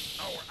base?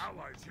 Our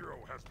allies' hero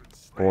has been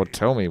slain. Or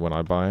tell me when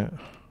I buy it.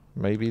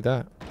 Maybe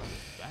that.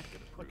 That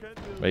could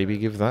have Maybe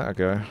give that a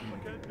go.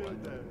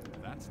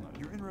 That's not.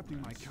 You're interrupting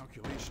my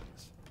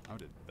calculations. How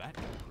did that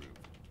get approved?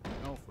 An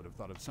elf would have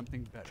thought of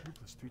something better. 2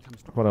 + 3 ×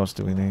 2. What else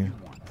do we need? You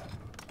want.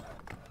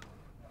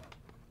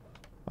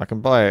 I can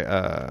buy,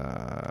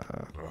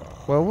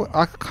 well,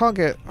 I can't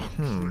get,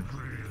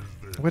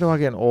 where do I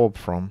get an orb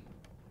from?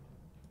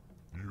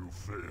 You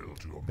fail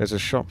to There's a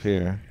shop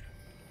here.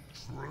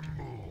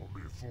 tremble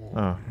before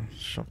Oh, me.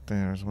 shop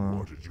there as well.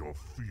 What is your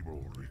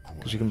feeble request?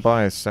 Because you can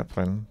buy a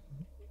Zeppelin.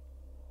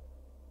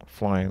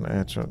 Flying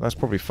air truck. That's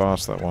probably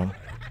fast, that one.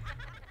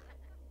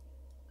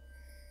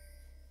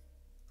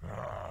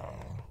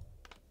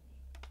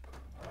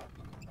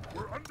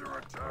 We're under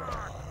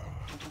attack.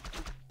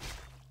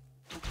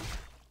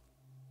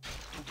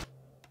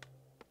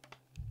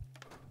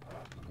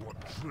 What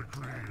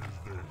trickery is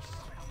this?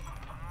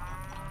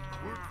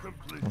 Work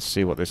complete. Let's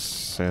see what this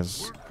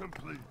says. Work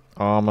complete.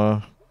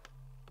 Armor.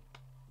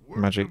 Work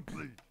Magic.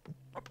 complete.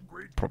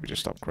 Upgrade. Probably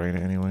just upgrade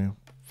it anyway.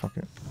 Fuck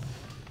it.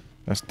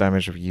 That's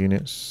damage of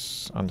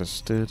units.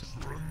 Understood.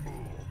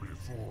 Tremble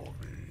before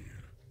me.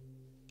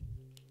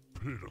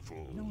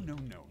 Pitiful. No, no,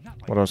 no, not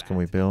like What else can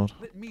we that. build?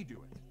 Let me do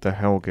it. The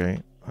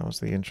Hellgate. That was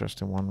the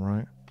interesting one,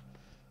 right?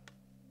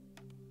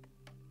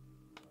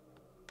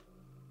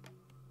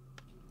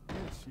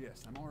 Yes,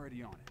 yes, I'm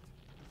already on it.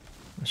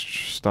 Let's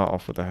start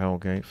off with the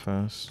Hellgate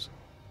first.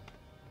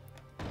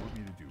 You want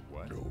me to do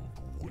what? Don't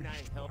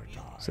waste my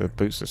time. So it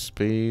boosts the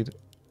speed.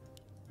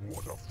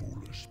 What a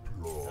foolish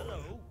ploy.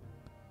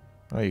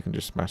 Oh, you can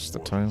just smash the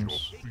What is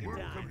tomes. your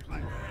feeble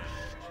request?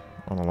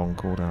 On a long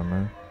cooldown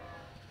now.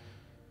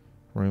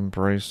 Room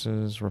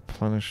braces,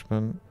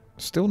 replenishment.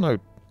 Still no...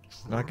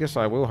 I guess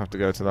I will have to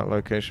go to that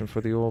location for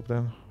the orb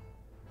then.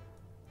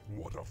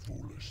 What a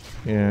foolish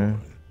Yeah.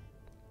 ploy.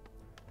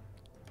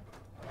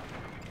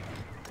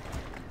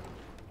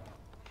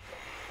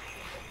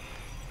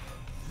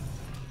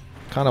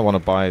 Kind of want to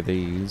buy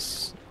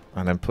these.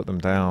 and then put them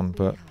down.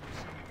 But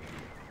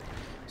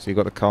so you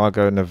got the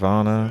cargo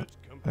Nirvana.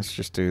 Let's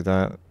just do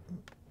that.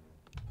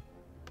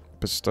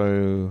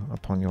 Bestow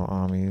upon your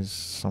armies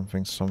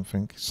something.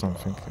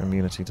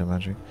 Immunity to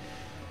magic.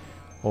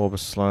 Orb of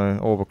slow.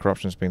 Orb of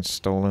corruption's been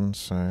stolen,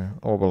 so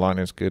orb of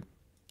lightning is good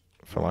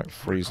for like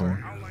freezing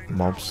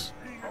mobs.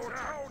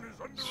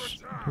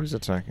 Who's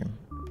attacking?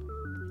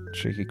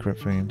 Cheeky crit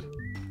fiend.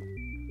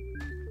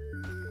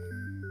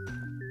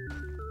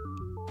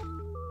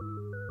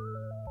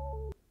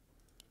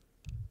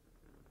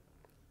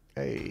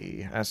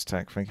 Hey,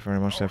 Aztec, thank you very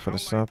much there for the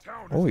sub.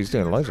 Oh, he's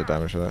doing loads of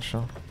damage with that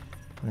shot.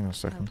 Hang on a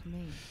second. Help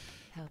me,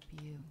 help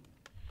you.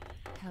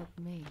 Help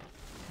me,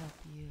 help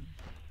you.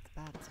 It's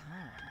about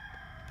time.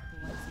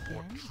 Once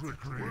again,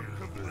 Trickery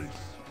is this?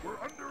 We're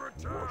under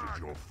attack! What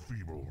is your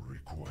feeble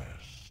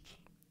request?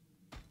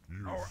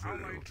 You Our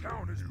allied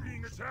town is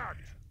being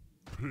attacked!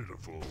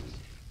 Pitiful.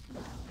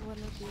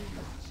 what'll I do,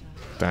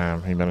 child?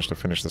 Damn, he managed to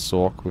finish the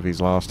Sork with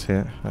his last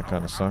hit. That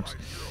kind of sucks.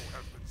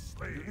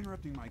 You're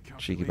interrupting my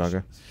Cheeky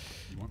bugger.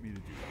 You want me to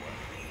do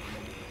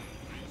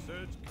what?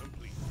 Research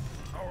complete.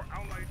 Our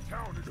allied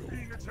town is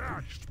being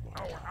attacked!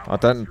 I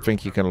don't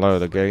think you can lower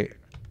the gate.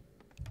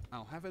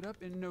 I'll have it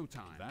up in no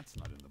time. That's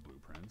not in the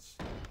blueprints.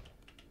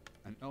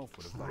 An elf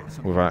would have thought of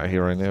something. Without a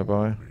hero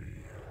nearby. Our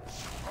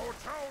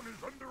town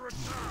is under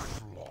attack!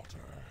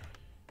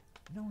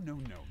 No,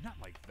 not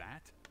like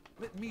that.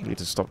 Let me You need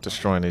to stop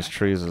destroying these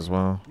trees as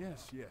well.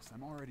 Yes,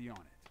 I'm already on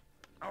it.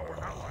 Our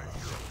allied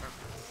hero has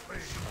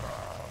been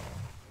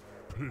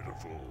slain!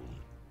 Pitiful.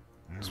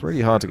 It's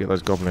really hard to get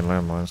those goblin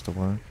landmines to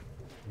work.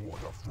 What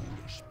a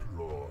foolish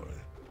ploy.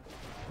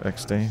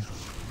 XD.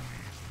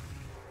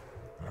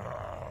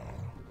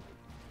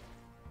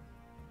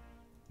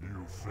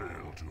 You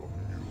failed to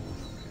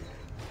amuse me.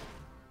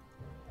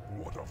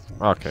 What a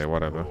foolish Okay,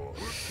 whatever. ploy.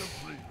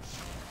 Complete.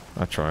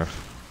 I tried.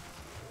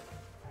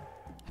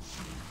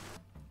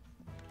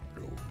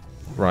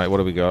 Right, what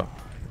do we got?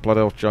 Blood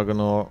Elf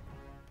Juggernaut.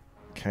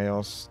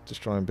 Chaos.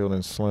 Destroying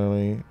buildings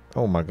slowly.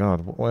 Oh my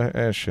god.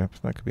 Airship.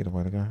 That could be the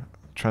way to go.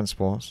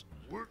 Transports.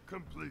 Work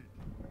complete.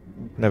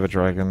 Nether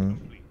Dragon.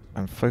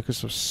 And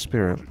Focus of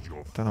Spirit.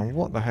 Don't know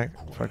what the heck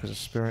Focus of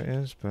Spirit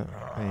is, but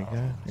there you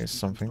go. It's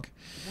something.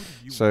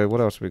 So what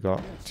else we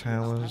got?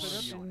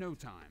 Towers. In no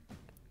time.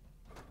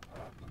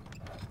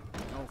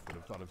 Elf would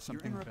have thought of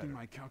something. You're interrupting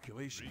my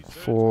calculations.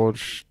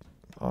 Forge.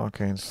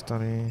 Arcane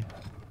Study.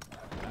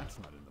 That's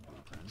not in the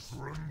blueprints.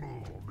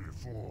 Tremble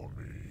before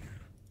me.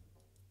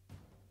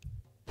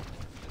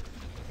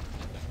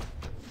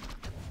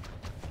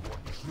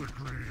 What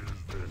trickery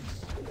is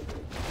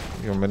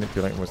this? You're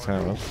manipulating with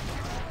towers.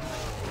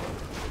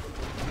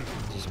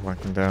 Just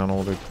whacking down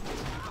all the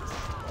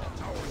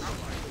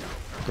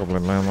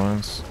goblin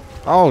landmines.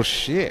 Oh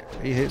shit!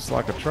 He hits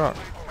like a truck.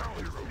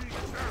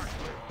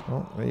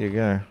 Oh, there you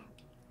go.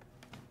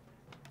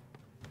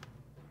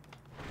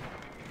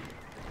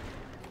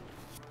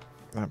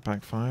 That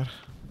backfired.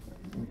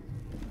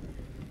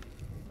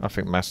 I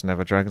think mass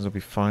Nether Dragons will be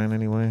fine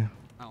anyway.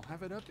 I'll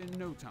have it up in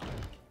no time.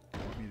 You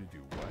want me to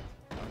do what?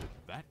 How did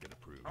that get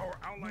approved? Our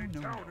allied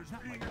No, town no, is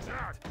not being like that.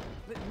 attacked.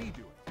 Let me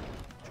do it.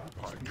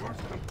 Work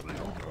complete.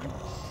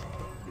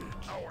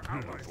 Our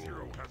allied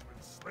hero has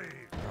been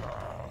slain.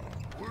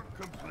 Work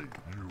complete.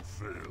 You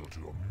fail to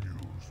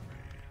amuse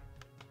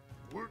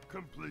me. Work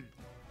complete.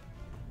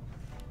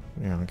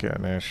 Yeah, I'll get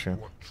an airship.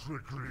 What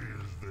trickery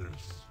is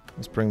this?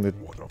 Let's bring the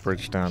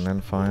bridge down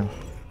then, fine.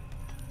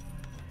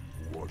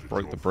 What is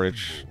Break your the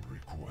bridge. feeble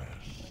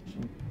request?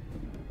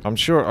 I'm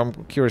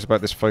curious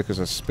about this Focus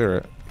of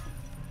Spirit.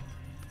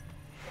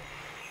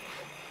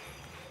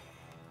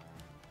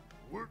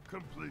 Work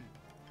complete.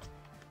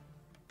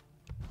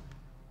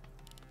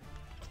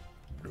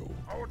 No.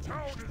 Our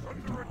town is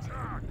under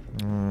attack.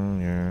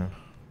 Yeah.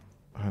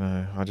 I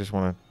know. I just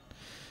want to...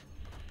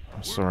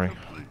 I'm sorry.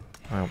 Complete.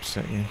 I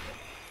upset you.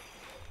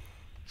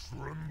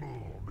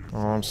 Tremble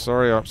Oh, I'm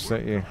sorry I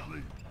upset you.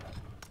 complete.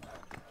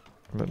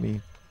 Let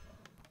me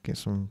get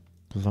some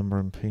lumber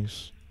in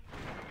peace.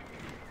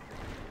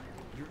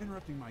 You're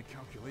interrupting my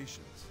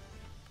calculations.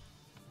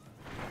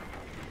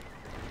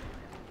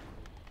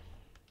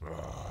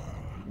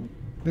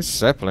 This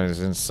Zeppelin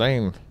is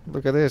insane.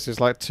 Look at this. It's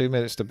like 2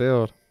 minutes to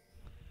build.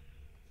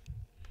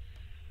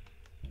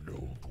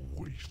 Don't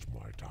waste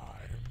my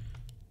time.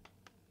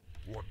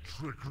 What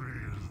trickery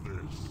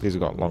is this? These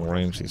have got long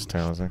range, these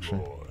towers, actually.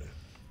 Boy.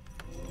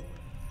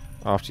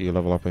 After you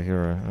level up a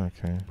hero.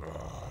 Okay.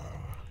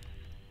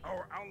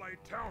 Our allied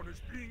town is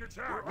being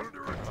attacked. We're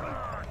under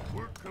attack.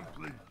 Work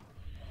complete.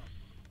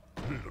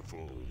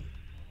 Pitiful.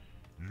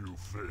 You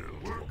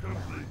failed. Work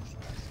complete.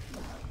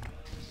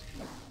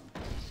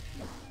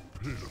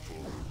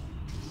 Pitiful.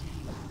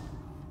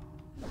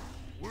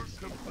 Work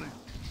complete.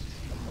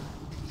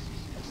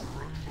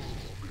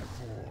 Tremble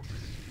before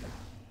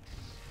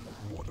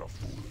me. What a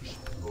foolish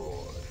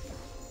ploy.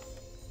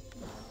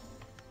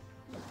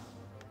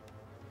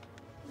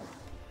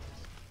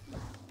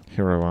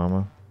 Hero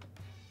armor.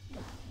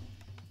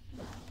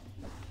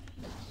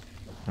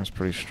 That's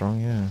pretty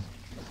strong, yeah.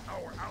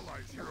 Our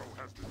allies' hero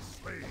has been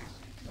slain.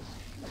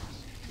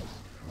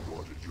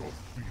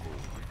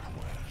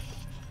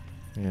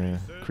 Yeah,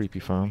 creepy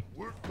farm.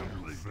 Work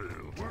complete.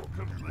 Work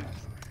complete.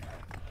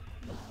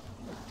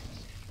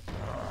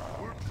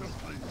 Work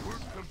complete.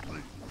 Work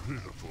complete.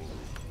 Pitiful.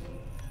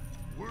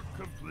 Work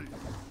complete.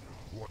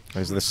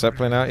 Is the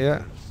sapling out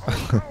yet? Our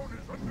town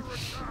is under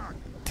attack.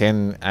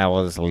 10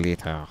 hours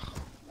later.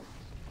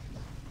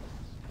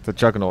 The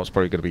Juggernaut's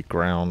probably going to be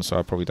ground, so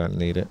I probably don't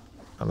need it.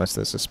 Unless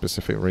there's a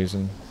specific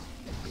reason.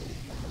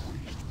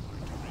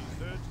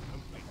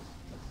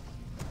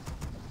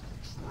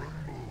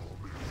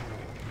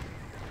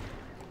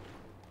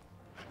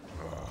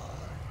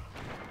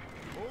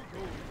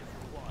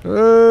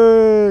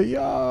 Hey,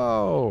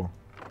 yo!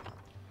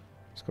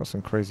 It's got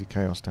some crazy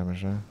chaos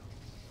damage there.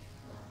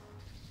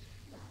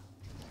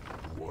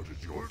 What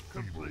is your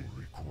complete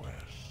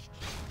request?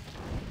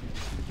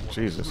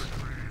 Jesus.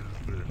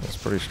 That's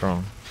pretty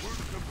strong.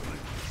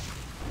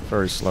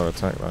 Very slow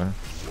attack though.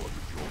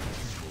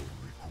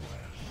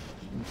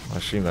 I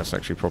assume that's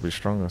actually probably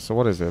stronger. So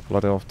what is it?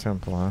 Blood Elf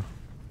Temple, huh?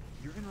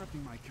 You're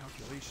interrupting my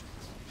calculations.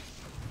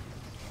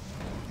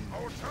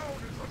 Our town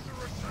is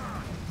under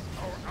attack.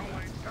 Our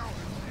allied town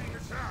is being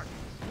attacked.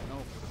 An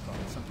elf would have thought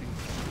of something.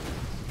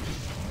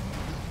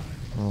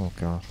 Oh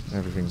god,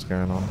 everything's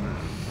going on.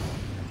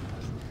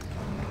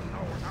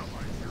 Our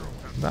allied hero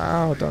has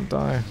No, don't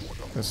die.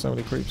 There's so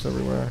many creeps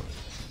everywhere.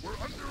 We're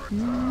under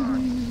attack.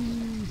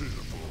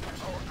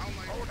 Our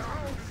allied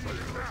town is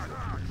being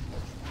attacked.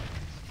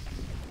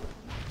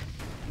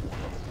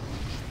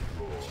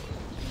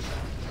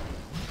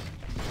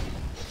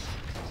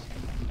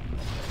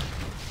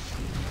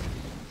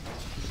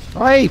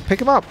 Hey, pick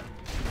him up!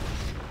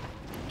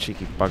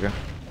 Cheeky bugger.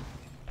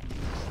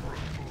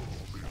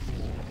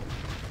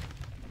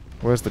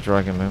 Where's the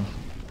dragon then?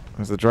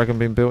 Has the dragon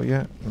been built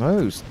yet?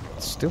 No,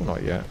 still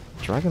not yet.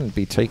 Dragon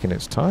be taking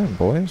its time,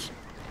 boys.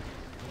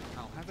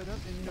 I'll have it up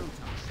in no time.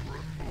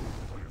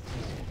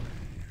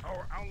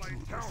 Our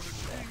allied town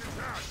is being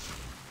attacked.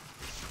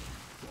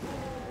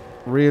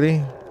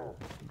 Really?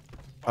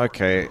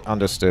 Okay,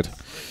 understood.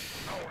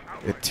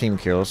 It team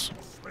kills.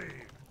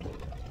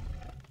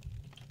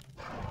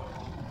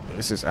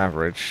 This is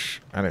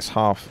average, and it's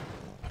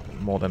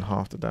more than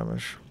half the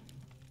damage.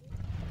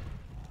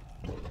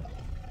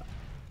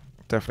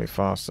 Definitely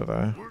faster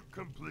though. Work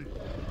complete.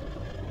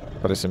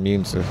 But it's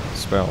immune to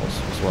spells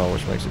as well,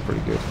 which makes it pretty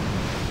good.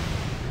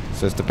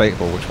 So it's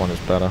debatable which one is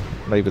better.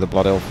 Maybe the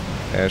Blood Elf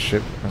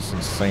airship has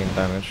insane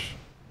damage.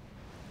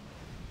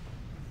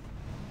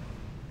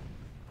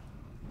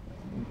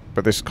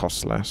 But this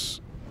costs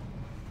less.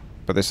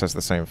 But this has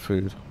the same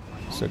food.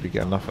 So if you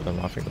get enough of them,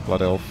 I think the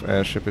Blood Elf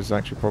airship is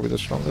actually probably the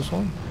strongest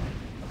one.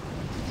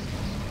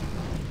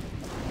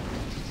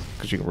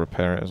 Because you can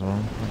repair it as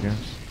well, I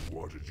guess.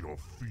 What is your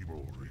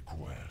feeble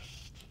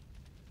request?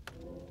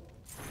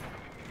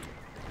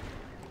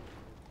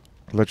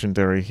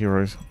 Legendary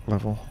heroes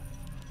level.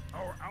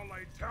 Our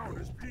allied town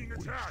is being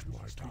attacked.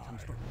 What do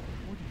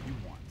you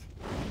want?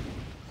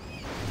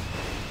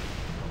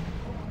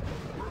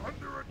 We're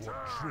under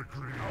attack.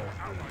 Trickery. Our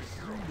allied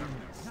hero has been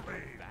Not slain.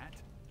 like that.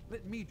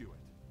 Let me do it.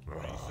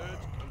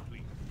 Research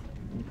complete.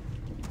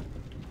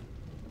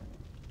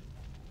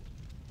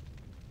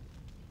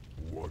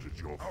 What is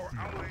your Our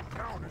allied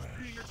town is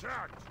being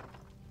attacked.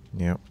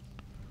 Yep.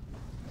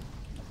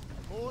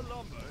 More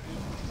lumber is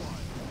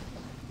required.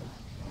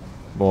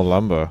 More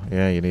lumber.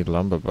 Yeah, you need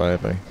lumber,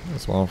 baby,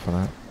 as well for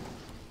that.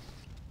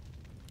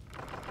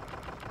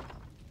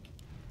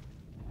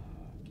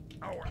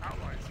 Our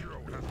allied hero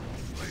has been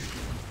slain.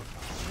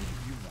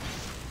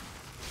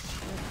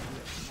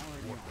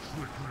 What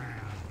trickery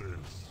is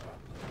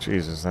this?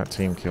 Jesus, that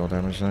team kill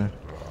damage there.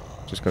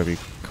 Just gotta be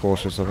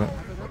cautious of it.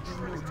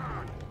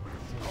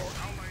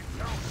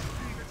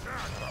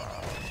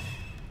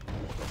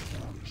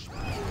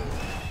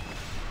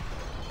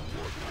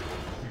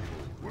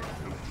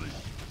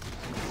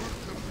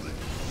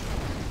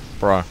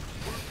 Bruh,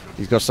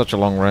 he's got such a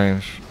long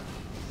range.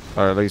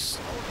 Or at least,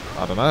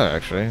 I don't know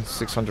actually.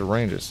 600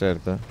 range it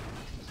said, but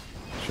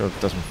sure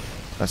it doesn't.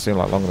 That seemed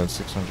like longer than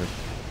 600.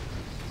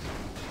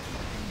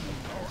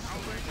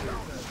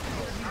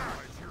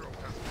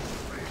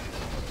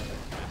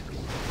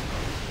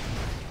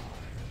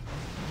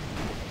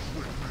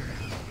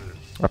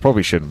 I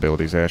probably shouldn't build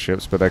these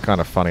airships, but they're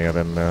kind of funnier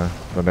than the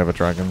Nether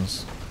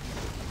Dragons.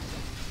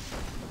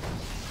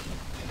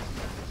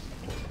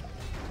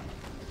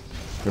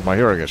 If my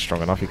hero gets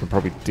strong enough, he can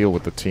probably deal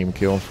with the team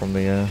kill from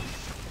the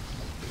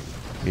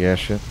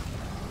airship.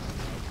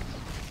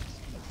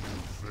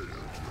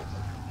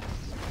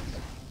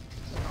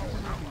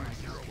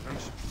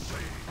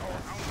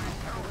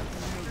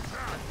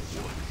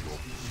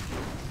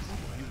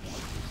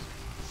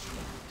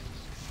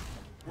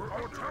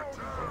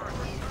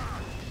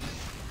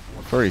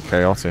 Very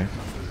chaotic.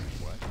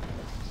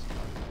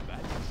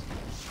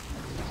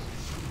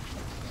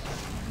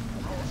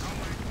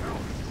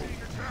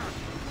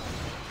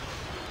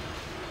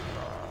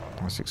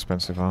 That's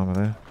expensive armor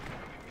there.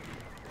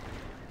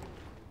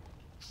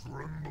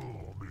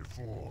 Tremble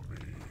before me.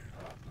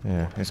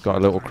 Yeah, it's got a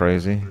little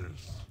crazy.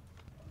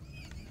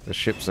 The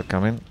ships are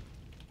coming.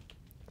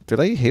 Do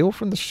they heal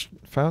from the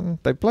fountain?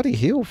 They bloody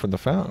heal from the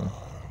fountain.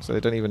 So they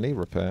don't even need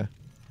repair.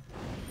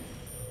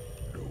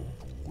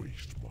 Don't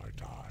waste my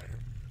time.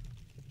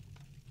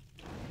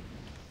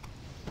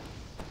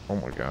 Oh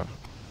my god.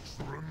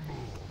 Tremble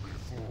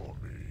before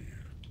me.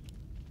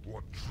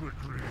 What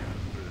trickery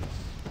is this?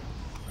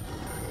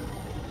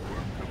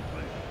 Work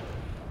complete.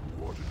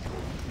 What is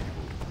your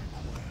feeble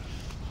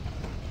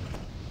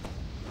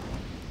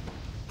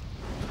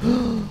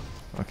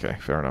request? Okay,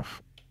 fair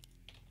enough.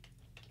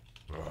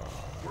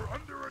 We're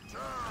under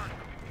attack.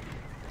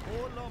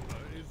 More lumber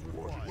is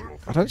required.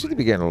 I don't seem to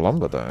be getting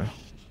lumber though.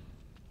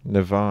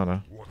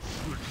 Nirvana. What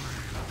trickery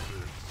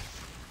is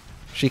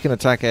this? She can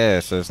attack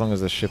air, so as long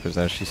as the ship is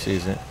there, she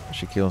sees it.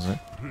 She kills it.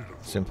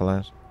 Simple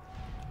as.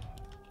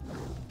 Waste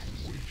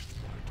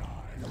my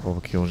time.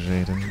 Overkill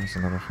Jaden, that's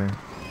another thing. You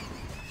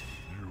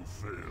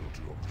fail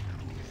to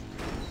amuse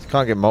me. You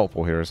can't get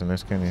multiple heroes in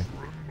this, can you?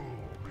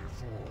 Tremble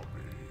before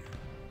me.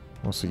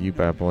 Also, you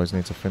bad boys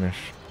need to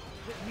finish.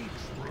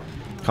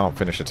 Can't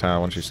finish a tower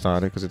once you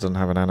start it because it doesn't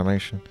have an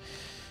animation.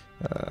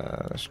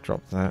 Let's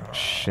drop that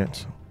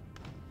shit.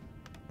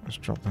 Let's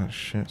drop that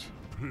shit.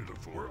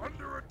 Pitiful. We're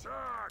under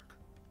attack.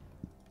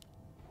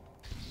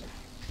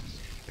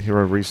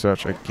 Hero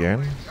research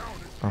again?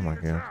 Oh my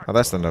god. Oh,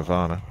 that's the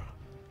Nirvana.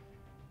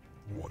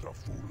 What a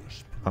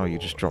foolish Oh, you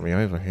just dropped me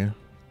over here.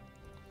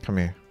 Come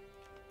here.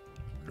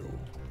 Don't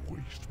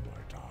waste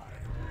my time.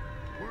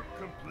 Work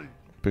complete.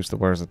 Boost the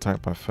wearer's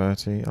attack by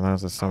 30.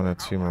 Allows the summoner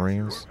 2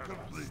 marines. Complete.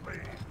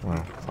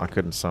 Well, I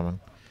couldn't summon.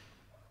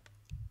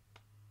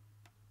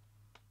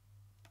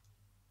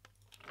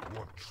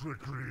 What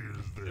trickery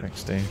is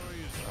this? XD.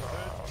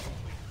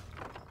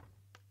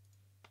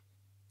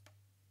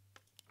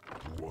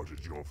 What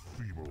is your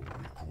feeble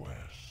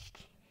request?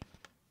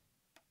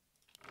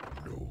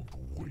 Don't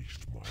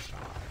waste my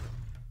time.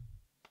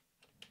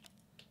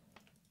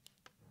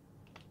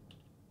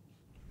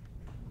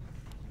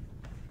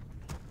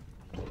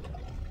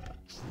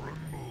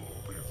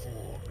 Tremble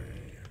before me.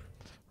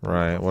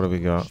 Right, what do we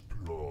got?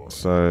 Explore.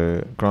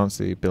 So, grants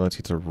the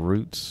ability to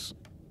root.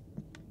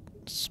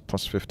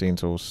 Plus 15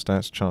 to all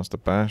stats. Chance to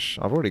bash.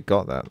 I've already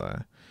got that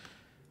though.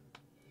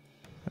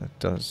 It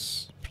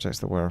does. Protects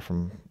the wearer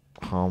from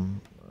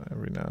harm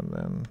every now and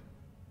then.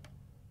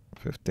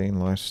 15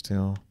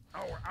 lifesteal.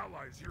 Our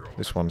allies' hero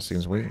This one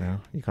seems weak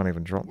now. You can't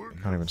even drop. You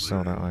can't even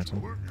sell that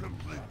item.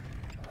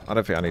 I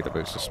don't think I need the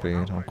boost of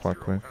speed. I'm quite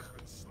quick.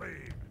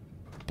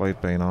 Blade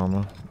Bane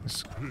armor.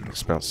 This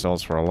spell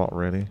sells for a lot,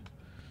 really.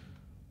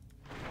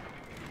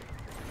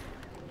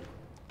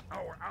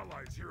 Our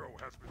allies' hero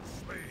has been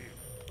slain.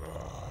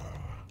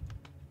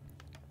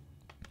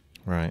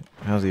 Right.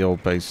 How's the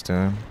old base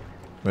doing?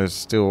 There's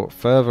still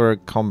further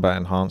combat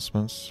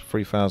enhancements.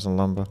 3,000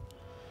 lumber.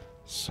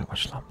 So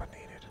much lumber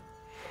needed.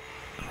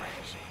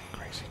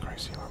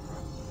 Crazy lumber.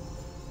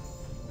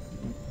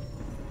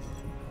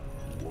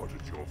 What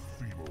is your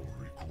feeble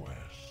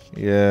request?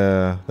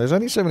 Yeah. There's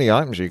only so many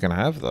items you can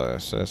have, though.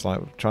 So it's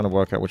like trying to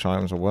work out which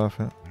items are worth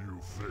it. You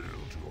fail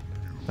to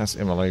amuse. That's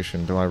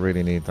immolation. Do I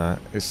really need that?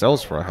 It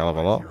sells for a hell of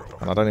a lot.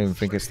 And I don't even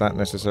think it's that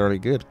necessarily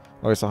good.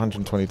 Oh, it's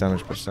 120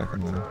 damage per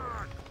second now.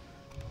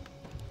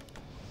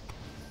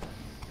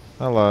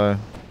 Hello.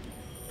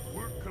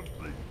 Work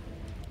complete.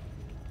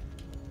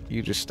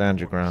 You just stand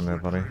your ground there,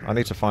 buddy. I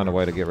need to find a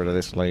way to get rid of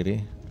this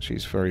lady.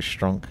 She's very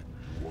strong.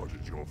 What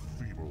is your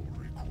feeble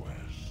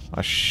request?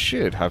 I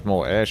should have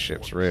more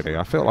airships, really.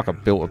 I feel like I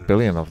built 1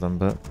 billion of them,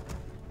 but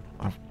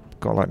I've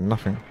got like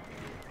nothing.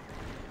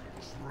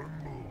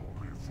 Tremble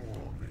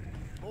before me.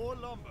 More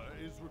lumber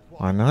is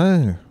required. I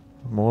know.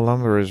 More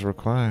lumber is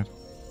required.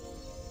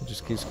 It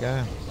just keeps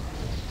going.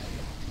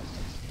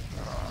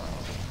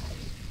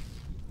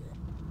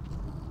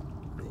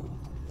 Don't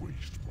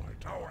waste my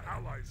time. Our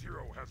allies'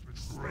 hero has been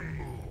slain.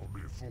 Tremble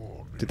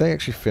before me. Did they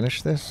actually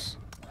finish this?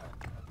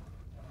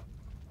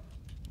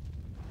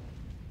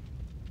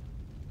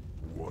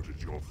 What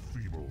is your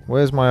feeble?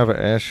 Where's my other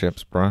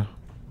airships, bruh?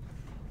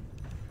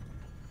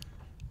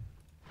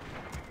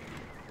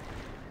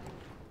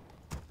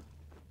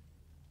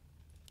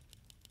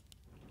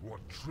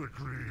 What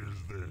trickery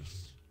is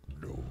this?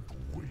 Don't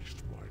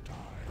waste my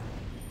time.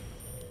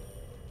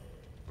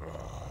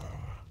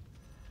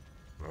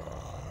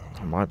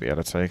 I might be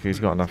able to take it. He's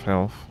got enough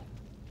health.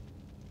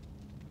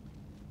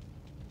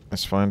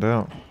 Let's find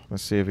out.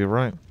 Let's see if you're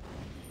right.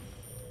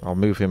 I'll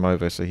move him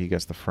over so he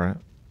gets the threat.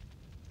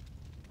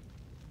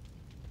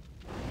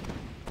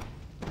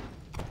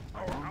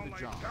 Our allied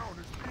town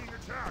is being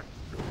attacked.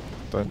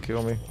 Don't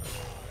kill me.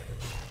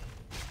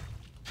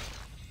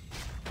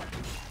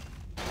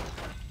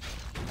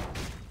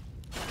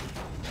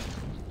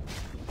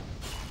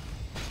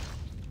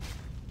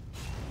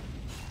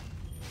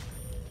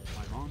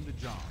 I'm on the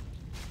job.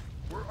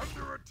 We're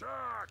under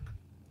attack.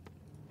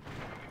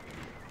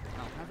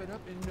 I'll have it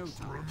up in no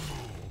time.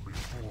 Tremble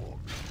before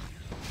me.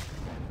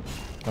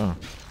 Oh.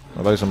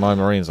 Well, those are my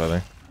marines, are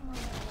they?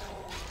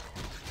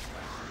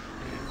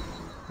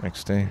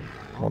 XD.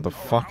 What the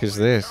fuck is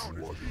this?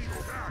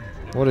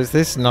 What is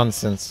this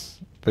nonsense?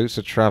 Boots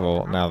of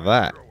travel. Now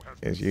that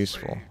is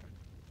useful.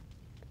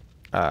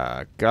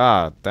 Ah,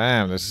 god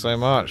damn, there's so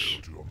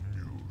much. To amuse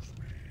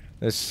me.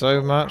 There's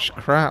so much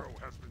crap. Hero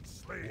has been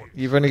slain.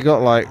 You've only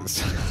got like...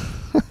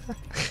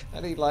 I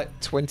need like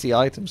 20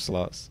 item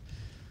slots.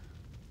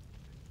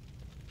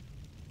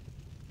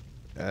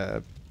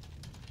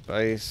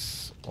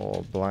 Base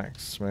or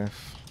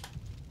blacksmith.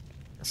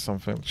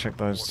 Something, check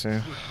those two.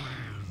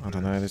 I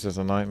don't know, this is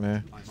a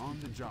nightmare. I'm on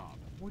the job.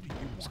 What do you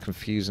It's want?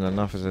 confusing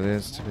enough as it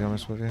is, to be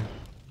honest with you.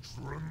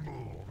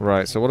 Tremble.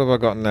 Right, so what have I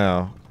got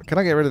now? Can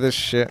I get rid of this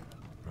shit?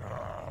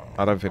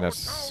 I don't think that's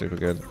super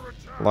good.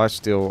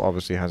 Lifesteal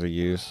obviously has a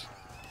use.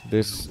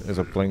 This is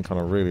a blink on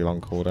a really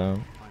long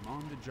cooldown. I'm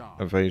on the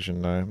job.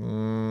 Evasion,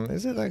 no.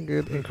 Is it that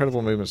good?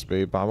 Incredible movement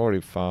speed, but I'm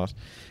already fast.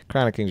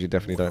 Crown of Kings you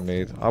definitely don't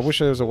need. I wish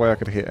there was a way I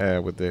could hit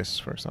air with this,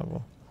 for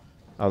example.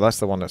 Oh, that's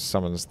the one that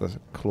summons the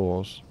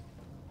claws.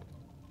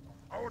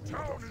 Our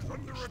town is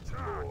under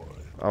attack.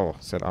 Oh, it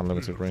said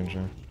unlimited range,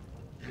 yeah.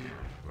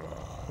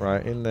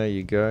 Right, in there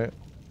you go.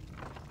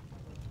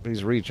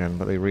 These regen,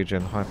 but they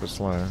regen hyper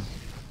slow.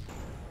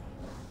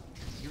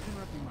 You're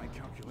interrupting my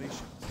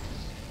calculations.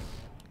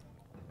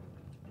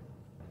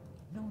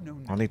 No, no,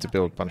 no. I need to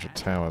build a bunch of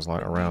towers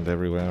like around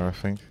everywhere, I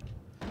think.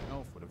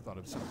 Elf would have thought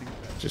of something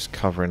better. Just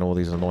covering all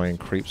these annoying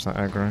creeps that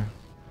aggro.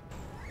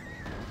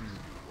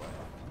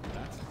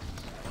 That's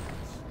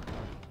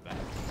that.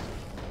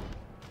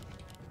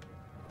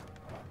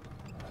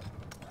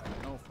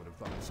 Elf would have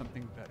thought of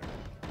something better.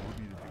 Want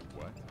me to do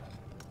what?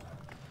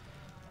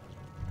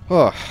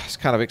 Oh, it's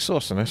kind of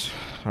exhausting this.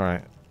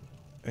 Alright,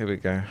 here we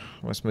go.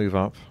 Let's move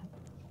up.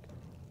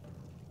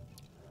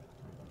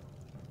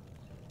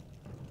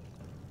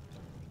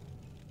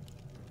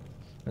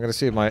 I'm going to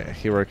see if my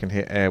hero can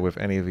hit air with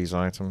any of these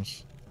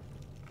items.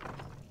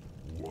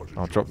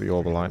 I'll drop the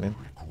Orb of Lightning.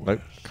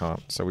 Nope,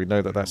 can't. So we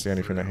know that that's the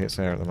only thing that hits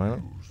air at the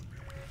moment.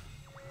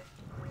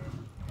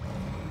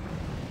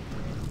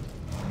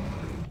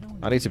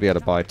 I need to be able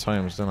to buy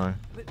tomes, don't I?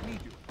 Let me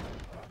do it.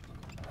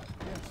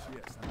 Yes,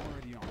 yes, I'm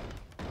already on it.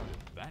 How did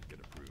that get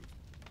approved?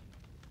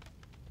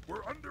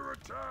 We're under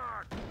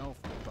attack. Elf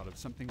would have thought of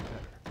something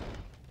better.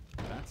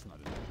 That's not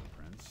in the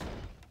blueprints.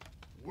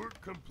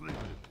 Work complete.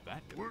 How did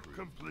that get Work approved?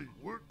 complete.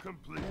 Work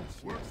complete.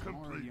 Yes, Work yes, I'm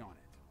already complete. on it.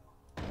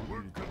 Want me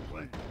Work to do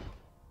complete.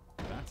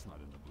 what? That's not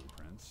in the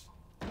blueprints.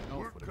 Elf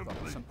Work would have thought of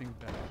complete. something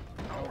better.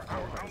 Our Elf would have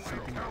thought of allied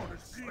something town better.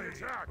 is being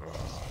attacked.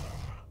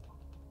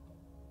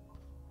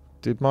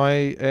 Did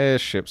my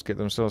airships get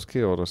themselves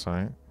killed or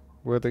something?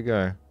 Where'd they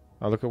go?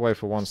 I look away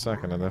for 1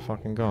 second and they're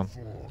fucking gone. For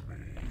me.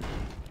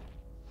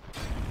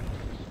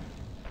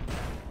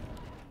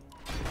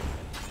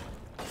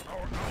 Our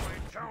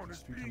allied town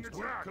is being Work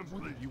attacked.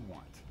 complete. What do you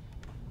want?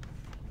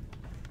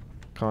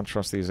 Can't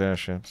trust these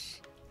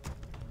airships.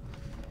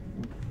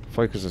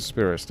 Focus of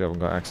Spirit still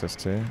haven't got access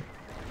to.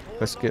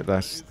 Let's get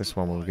this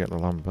one when we get the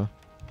lumber.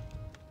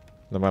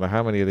 No matter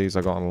how many of these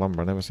I got on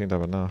lumber, I never seem to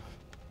have enough.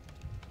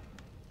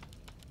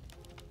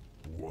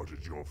 What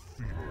is your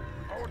feeble?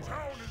 Our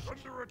town is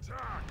under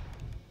attack.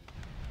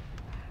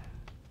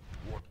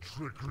 What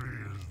trickery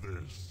is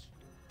this?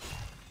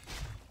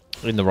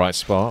 In the right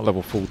spot,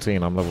 level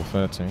 14, I'm level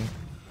 13. Our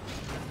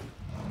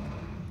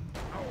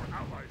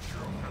allied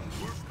hero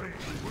has work complete.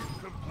 Work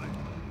complete.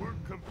 Work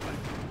complete.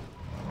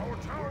 Our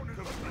town is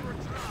under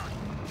attack.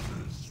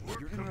 You're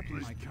Work interrupting my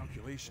complete.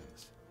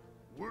 calculations.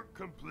 Work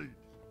complete.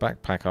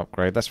 Backpack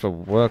upgrade, that's for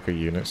worker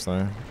units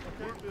though.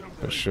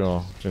 But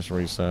sure, just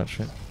research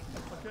it.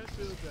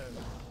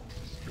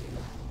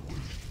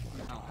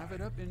 I'll have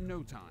it up in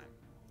no time.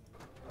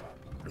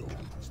 No,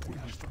 waste my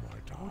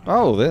time.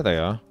 Oh, there they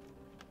are.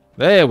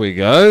 There we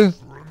go. No,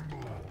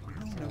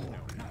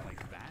 not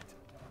like that.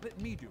 Let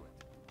me do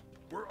it.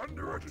 We're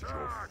under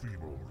attack.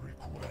 Feeble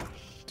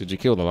request. Did you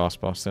kill the last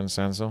boss then,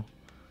 Sanzel?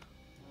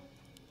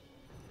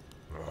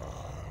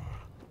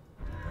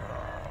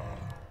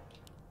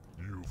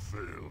 You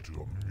fail to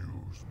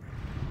amuse me.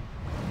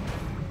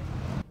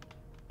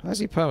 How's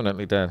he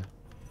permanently dead?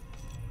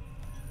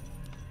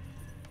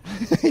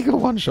 He got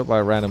one shot by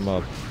a random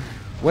mob.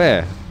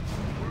 Where?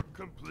 Work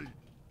complete.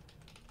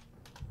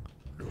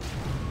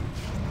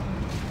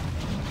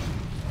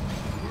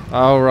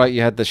 Oh right,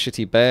 you had the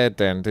shitty bear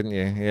den, didn't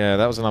you? Yeah,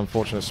 that was an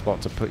unfortunate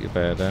spot to put your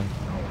bear down.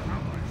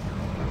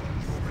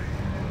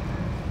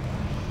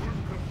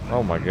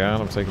 Oh my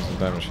god, I'm taking some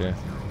damage here.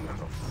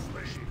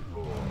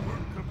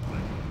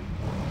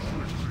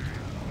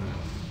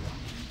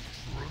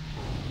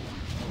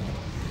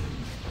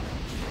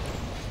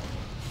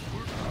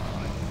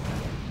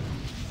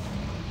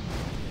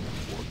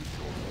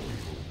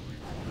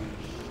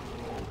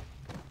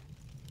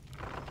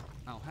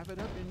 I'll have it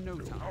up in no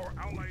time. Our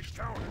allied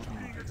town is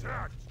being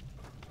attacked.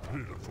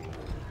 Pitiful.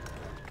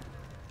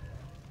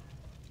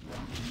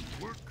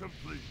 Work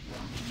complete.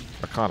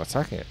 I can't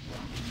attack it.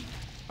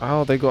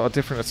 Oh, they got a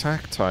different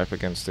attack type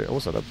against it.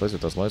 Also, that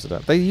blizzard does loads of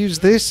damage. They use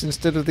this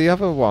instead of the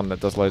other one that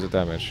does loads of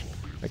damage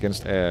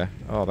against air.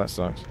 Oh, that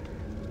sucks.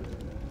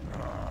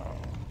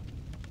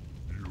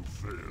 You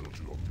fail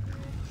to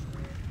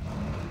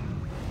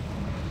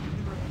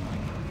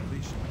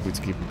amuse Need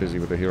to keep him busy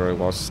with the hero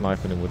while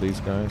sniping him with these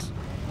guys.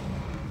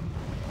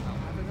 I'll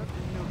have it up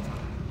in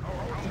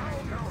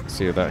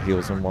See if that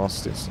heals him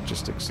whilst it's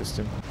just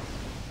existing.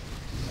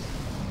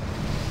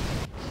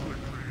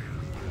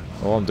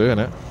 Oh, I'm doing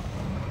it.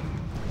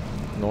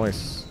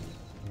 Nice.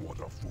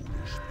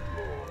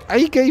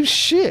 He gave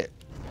shit!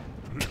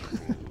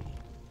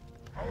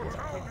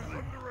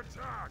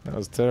 That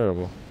was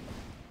terrible.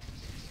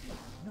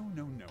 No,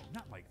 no, no,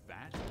 not like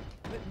that.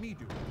 Let me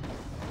do it.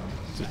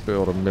 Just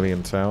build a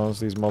million towers.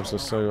 These mobs are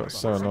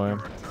so annoying.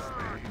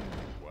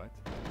 What?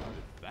 How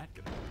did that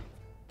get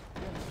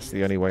approved? It's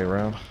the only way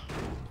around.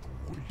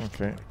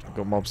 Okay, I've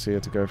got mobs here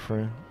to go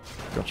through.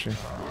 Got you. 2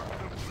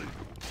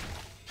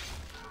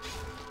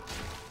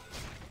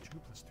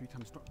 + 3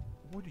 times.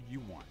 What do you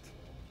want?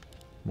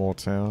 More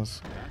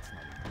towers. That's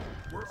not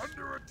enough. We're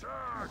under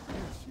attack!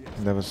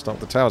 Never stop.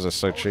 The towers are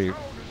so cheap.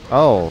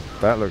 Oh,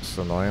 that looks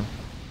annoying.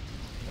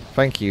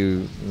 Thank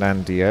you,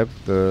 Nandieb,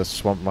 the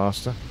Swamp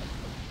Master.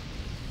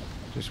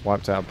 Just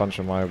wiped out a bunch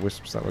of my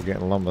wisps that were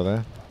getting lumber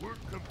there. Work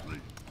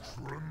complete.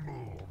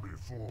 Tremble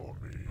before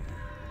me.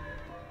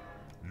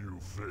 You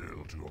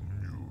fail to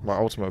amuse. My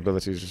ultimate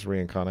ability is just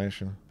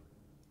reincarnation.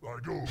 I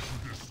go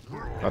to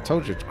destroy. I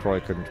told you Croy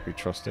couldn't be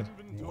trusted.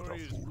 What a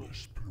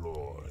foolish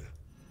ploy.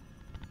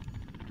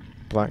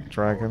 Black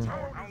Dragon.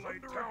 Our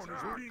allied town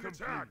is being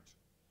attacked.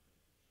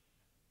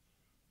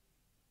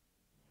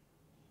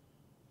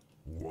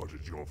 What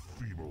is your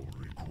feeble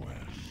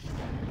request?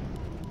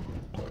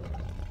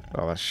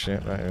 Oh, that's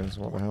shit, that is.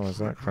 What the hell is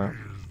that crap?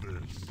 What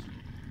is this?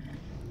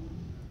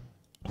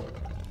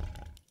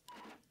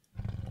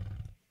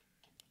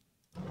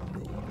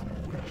 Don't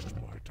waste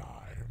my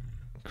time.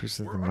 Increases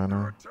the We're under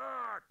mana.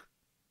 attack.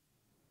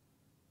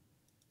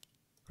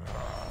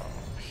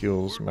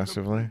 Heals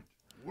massively.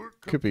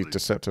 Work Could be complete.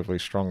 deceptively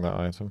strong, that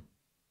item.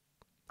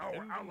 Our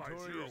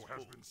allied hero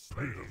has been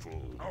slain.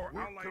 Our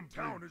allied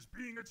town is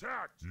being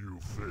attacked. You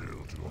fail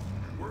to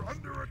amuse. We're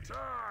under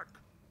attack.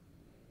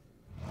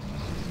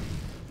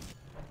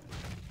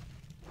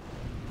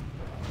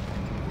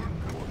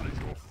 What is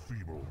your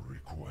feeble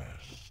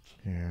request?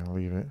 Yeah,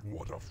 leave it.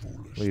 What a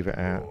foolish Leave it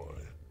at.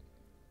 ploy.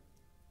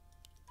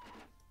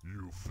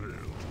 You fail to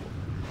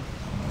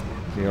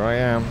amuse. Here I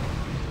am.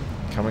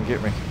 Come and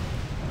get me.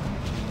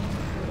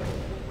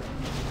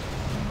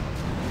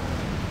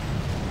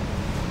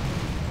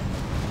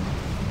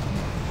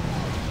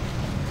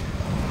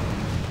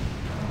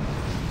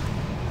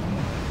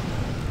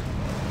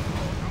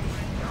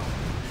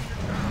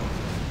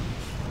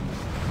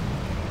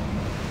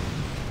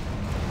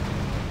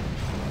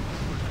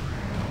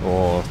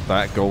 Oh,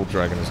 that gold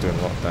dragon is doing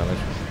a lot of damage.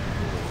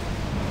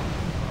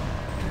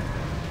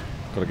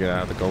 Gotta get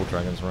out of the gold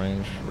dragon's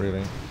range,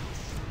 really.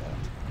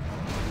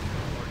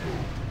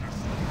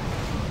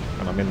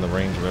 And I'm in the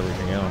range of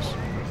everything else.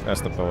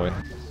 That's the boy.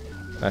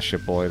 That's your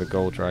boy, the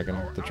gold dragon.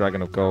 The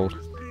dragon of gold.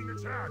 Being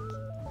attacked.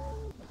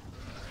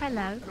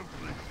 Hello.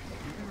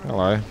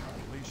 Hello.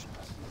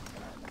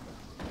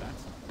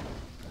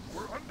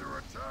 We're under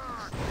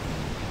attack.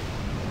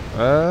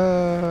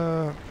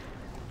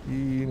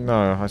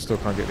 No, I still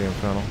can't get the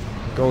infernal.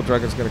 Gold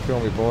dragon's gonna kill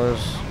me,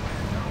 boys.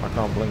 I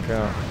can't blink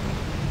out.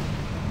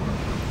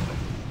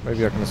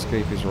 Maybe I can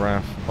escape his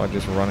wrath by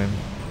just running.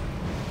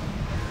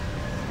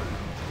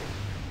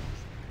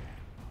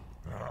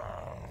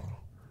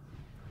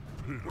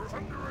 We're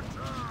under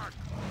attack.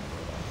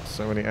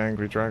 So many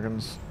angry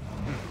dragons.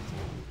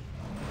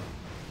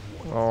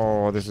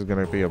 Oh, this is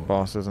gonna be a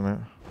boss, isn't it?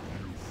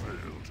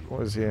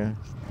 What is here?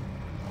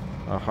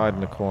 I'll hide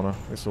in the corner.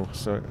 This will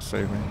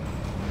save me.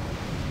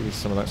 Give you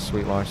some of that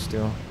sweet life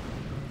steal.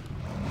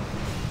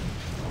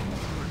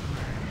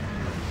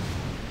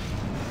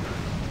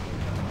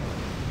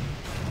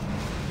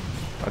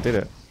 I did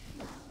it.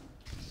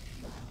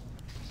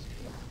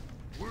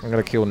 I'm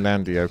gonna kill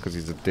Nandio because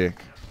he's a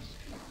dick.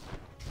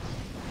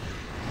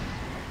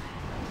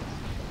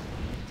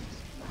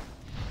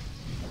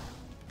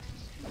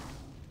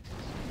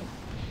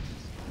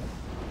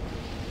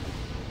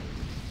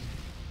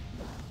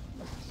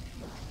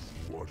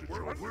 What is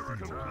your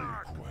feeble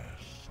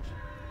request?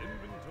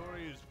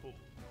 Inventory is full.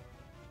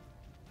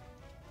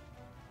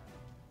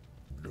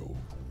 Don't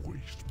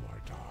waste my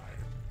time.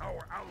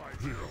 Our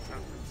allied hero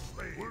has been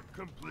slain. Work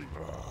complete.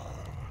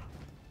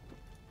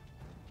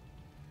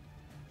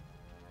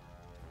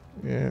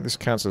 Yeah, this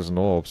counts as an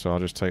orb, so I'll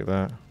just take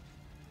that.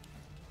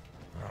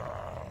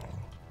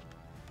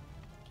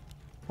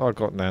 Well, I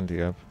got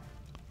Nandio.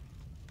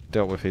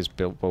 Dealt with his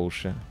built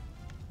bullshit.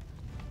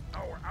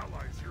 Our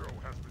allied hero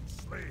has been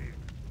slain.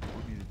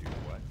 Want me to do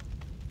what?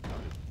 How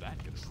did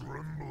that get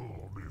approved?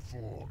 Tremble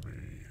before me.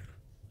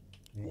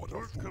 What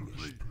a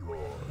foolish ploy.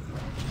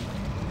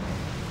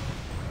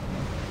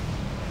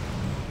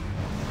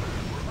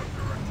 We're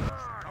under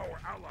attack. Our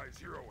allied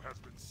hero has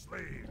been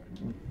slain.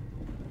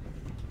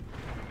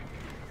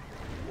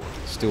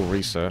 Still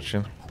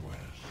researching.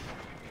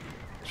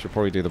 Should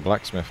probably do the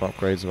blacksmith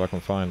upgrades if I can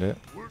find it.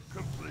 Work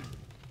complete.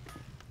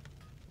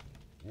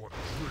 What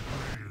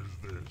trickery is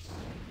this?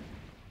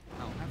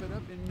 I'll have it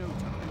up in no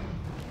time.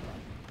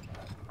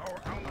 Our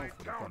allied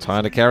town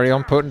Time to carry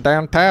on putting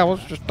down towers.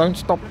 Just don't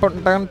stop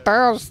putting down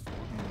towers.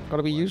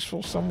 Gotta be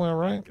useful somewhere,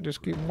 right?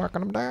 Just keep whacking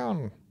them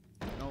down.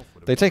 Elf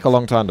would have They take a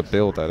long time to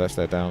build, though. That's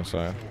their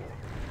downside.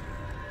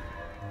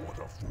 What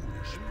a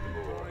foolish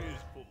Inventory ploy.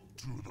 is full.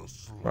 To the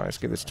slaughter. Right, let's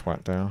get this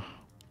twat down.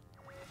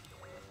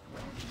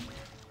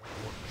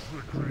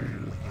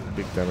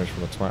 Big damage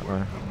from the twat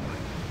there.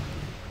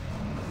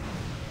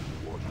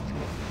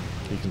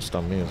 He can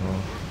stun me as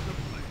well.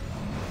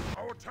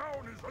 Our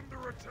town is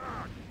under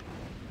attack.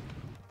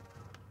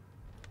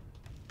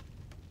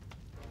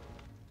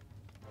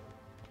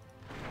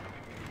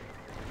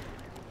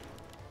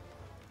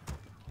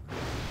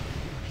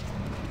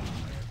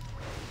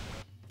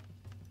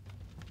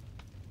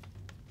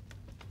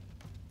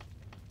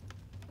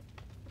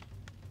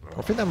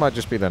 I think that might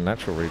just be their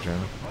natural regen.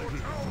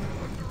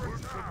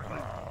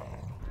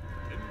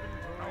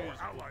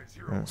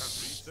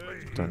 That's,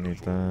 don't need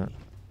that.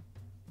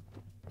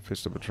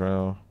 Fist of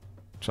Betrayal.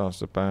 Chance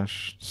to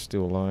bash.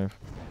 Still alive.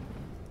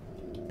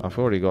 I've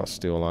already got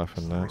still life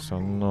in that, so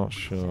I'm not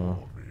sure.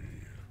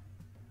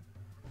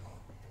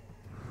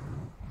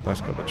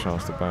 That's got the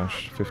chance to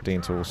bash.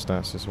 15 to all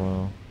stats as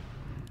well.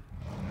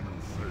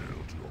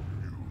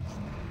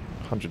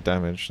 100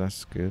 damage,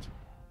 that's good.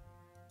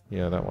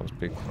 Yeah, that one's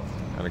big.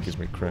 And it gives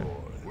me crit.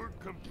 Work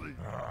complete.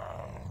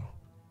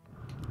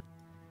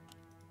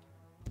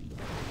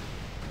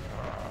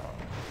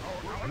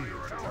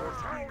 Our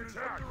town is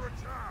under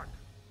attack.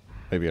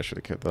 Maybe I should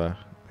have kept the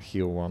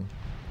heal one.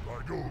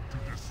 I go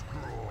to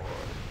destroy.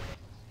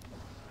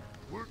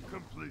 Work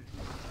complete.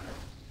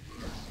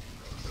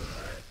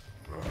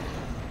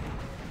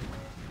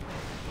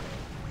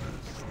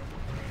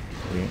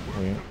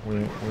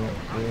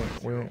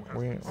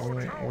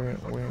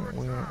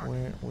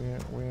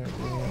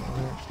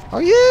 Oh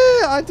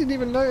yeah! I didn't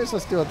even notice I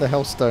still had the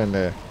Hellstone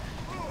there.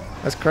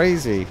 That's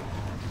crazy.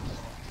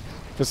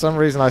 For some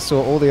reason I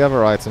saw all the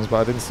other items, but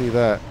I didn't see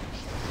that.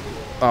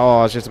 Oh,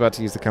 I was just about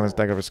to use the Cannon's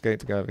Dagger of Escape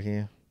to go over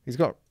here.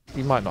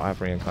 He might not have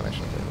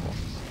reincarnation available.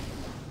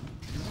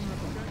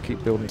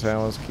 Keep building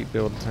towers, keep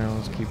building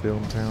towers, keep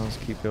building towers,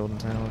 keep building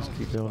towers,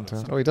 keep building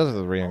towers. Oh, he does have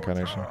the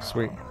reincarnation.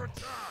 Sweet.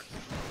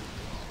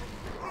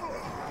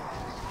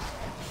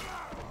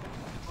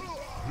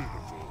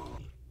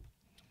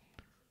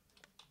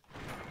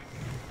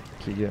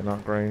 Keep getting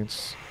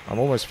upgrades. I'm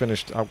almost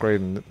finished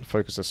upgrading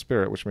Focus of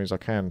Spirit, which means I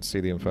can see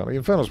the Infernal. The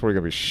Infernal's probably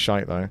going to be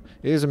shite, though.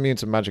 It is immune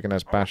to magic and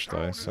has bash,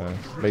 though, so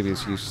maybe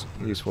it's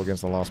useful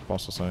against the last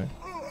boss or something.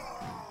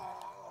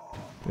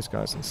 This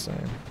guy's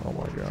insane. Oh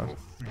my god.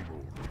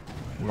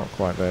 I'm not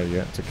quite there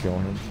yet to kill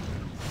him.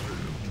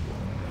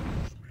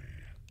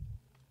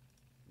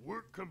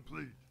 Work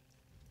complete.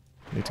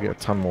 Need to get a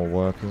ton more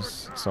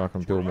workers so I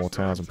can build more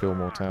towers and build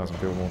more towers and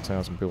build more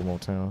towers and build more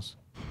towers.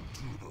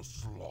 To the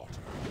slaughter.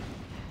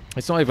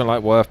 It's not even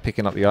like worth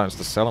picking up the items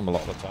to sell them a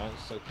lot of the time.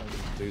 It's so tempting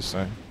to do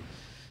so.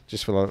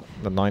 Just for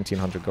the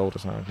 1900 gold or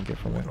something I can get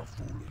from it.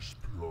 Foolish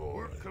ploy.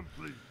 Work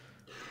complete.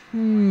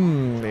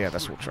 Yeah,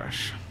 that's all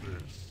trash.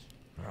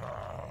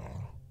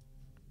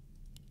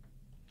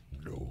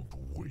 Don't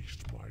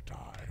waste my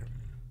time.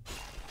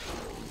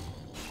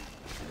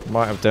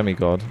 Might have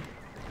demigod.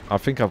 I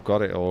think I've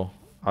got it all.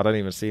 I don't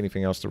even see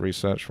anything else to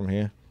research from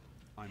here.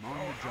 I'm on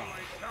the job.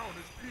 Town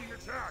is being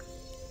attacked.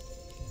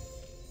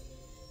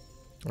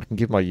 I can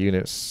give my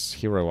units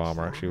hero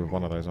armor actually with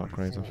one of those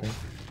upgrades, I think.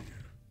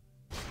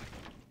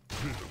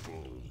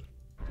 Pitiful.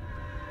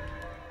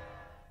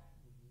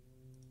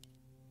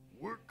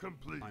 Work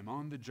complete. I'm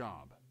on the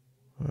job.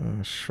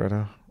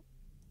 Shredder.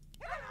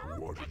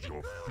 What is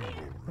your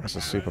feeling? That's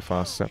a super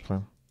fast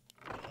Zeppelin.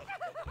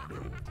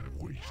 Don't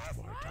waste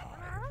my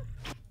time.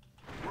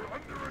 We're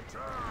under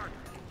attack.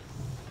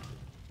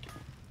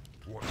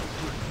 What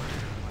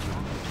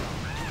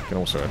Can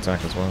also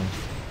attack as well.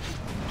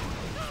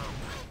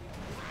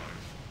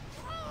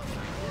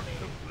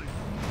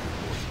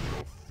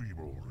 your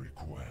feeble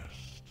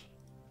request?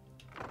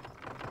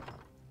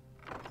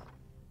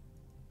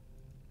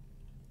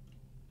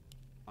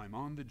 I'm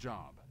on the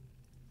job.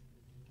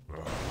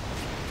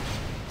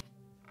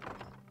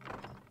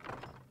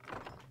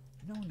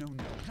 No,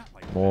 not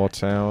like More that.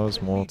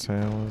 towers, more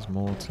towers,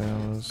 more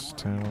towers,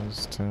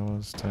 towers,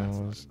 towers,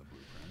 towers.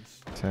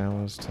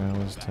 Towers,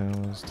 towers,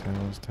 towers,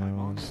 towers,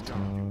 towers,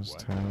 towers,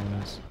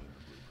 towers.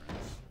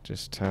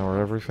 Just tower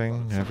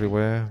everything,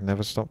 everywhere.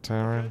 Never stop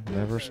towering.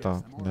 Never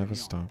stop. Never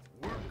stop.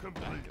 Work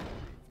complete.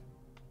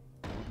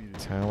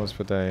 Towers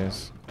for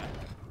days.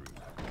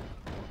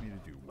 Want me to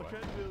do I what?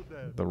 can't build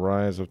that. The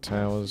rise of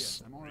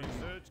towers I'm already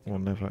Research will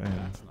never end.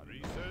 That's not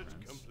Research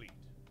complete.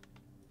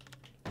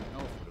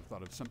 Elf would have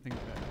thought of something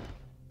better.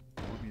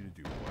 Want me to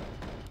do what?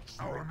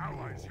 Our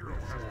allies' hero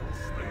has been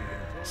slain.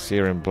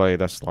 Searing Blade,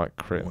 that's like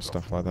crit and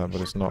stuff like that,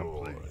 but it's not.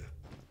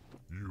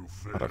 You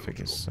I don't think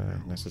it's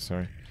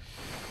necessary.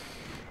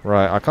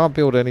 Right, I can't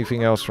build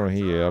anything else from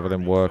here other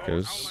than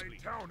workers.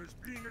 Town is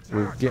being attacked.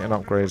 We're getting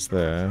upgrades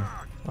there.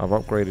 I've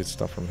upgraded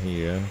stuff from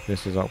here.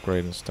 This is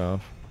upgrading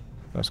stuff.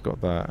 That's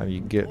got that. And you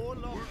can get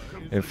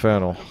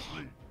Infernal,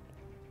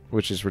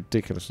 which is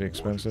ridiculously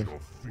expensive.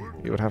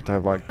 You would have to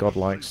have like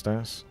godlike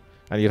stats.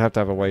 And you'd have to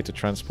have a way to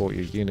transport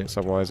your units,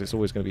 otherwise it's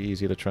always going to be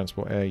easier to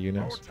transport air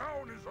units. Our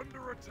town is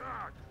under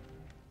attack.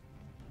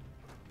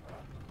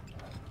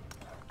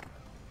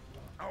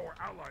 Our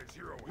allies'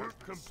 hero has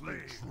been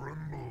slain.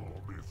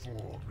 Tremble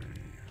before me.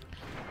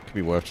 Could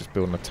be worth just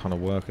building a ton of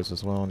workers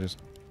as well, and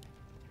just,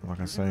 like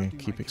I say,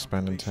 keep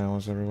expanding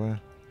towers everywhere.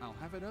 I'll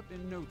have it up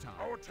in no time.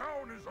 Our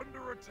town is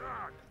under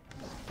attack.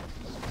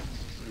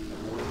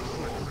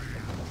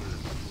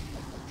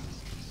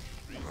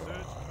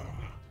 Research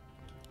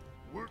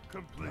Work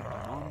complete.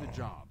 I'm on the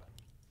job.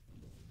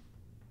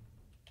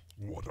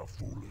 What a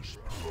foolish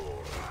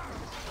ploy.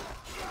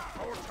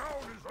 Our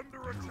town is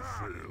under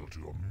attack. You fail to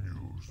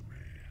amuse me.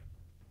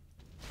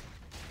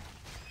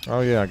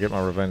 Oh yeah, I get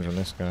my revenge on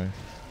this guy.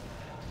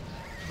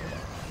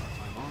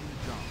 I'm on the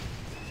job.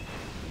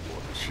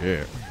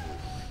 Shit.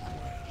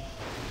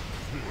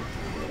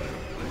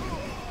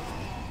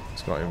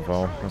 It's got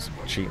involved. That's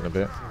cheating a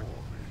bit.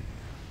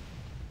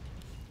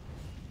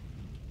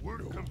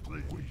 Work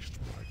complete. Waste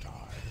my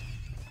time.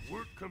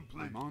 Work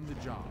complete. I'm on the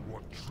job.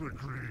 What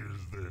trickery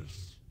is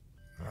this?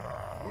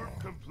 Work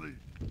complete.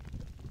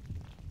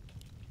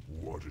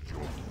 What is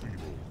your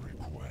feeble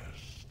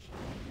request?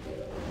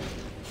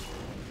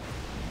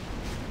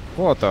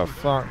 What the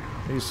fuck?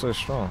 He's so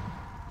strong.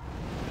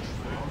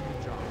 I'm on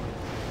the job.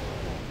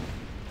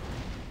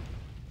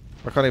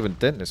 I can't even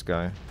dent this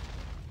guy,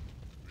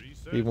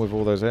 research even with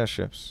all those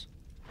airships.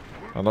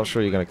 I'm not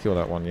sure you're going to kill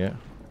that one yet.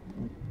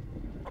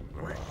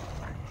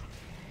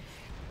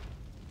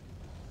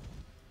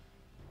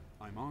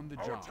 I'm on the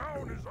Our job.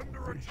 town is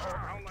under attack.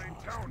 Our outlying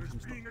town is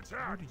being What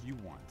attacked. do you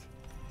want?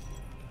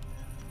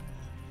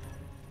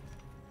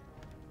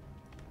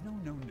 No,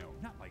 no, no,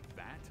 not like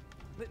that.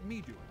 Let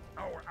me do it.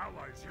 Our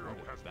allies' hero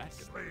has been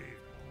That's slain.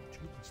 2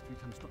 + 3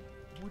 × 12.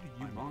 What do you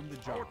want? I'm on the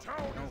job. Our town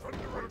is Alfred,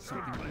 under what is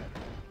something attack.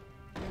 better?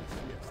 Yes,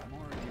 yes, I'm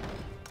already on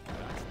it.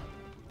 That's not in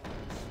the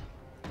blueprints.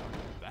 How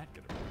did that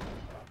get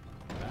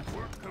approved? That's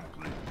Work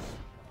complete.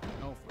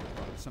 Alfred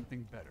thought of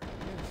something better.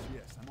 Yes,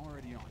 yes, I'm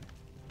already on it.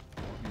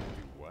 Want me to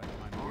do what?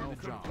 I'm on the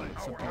job. Complete.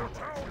 Something Our else.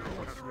 town is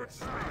Yes, under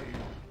yes, attack.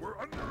 We're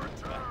under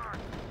attack.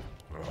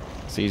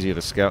 It's easier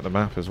to scout the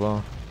map as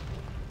well.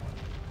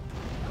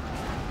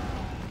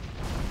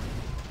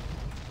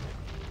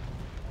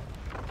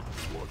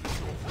 What is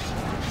your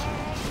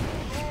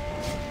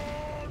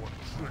What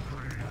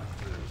trickery is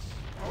this?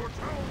 Our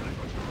town is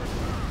under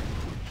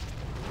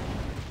attack.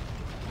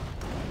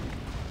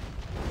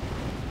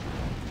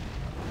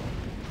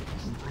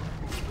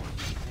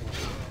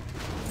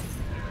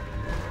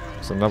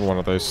 It's another one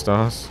of those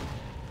stars.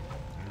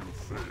 You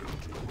fail to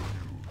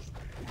amuse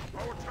me.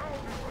 Our town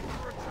is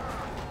under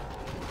attack.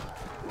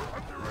 We're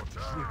under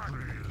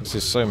attack. This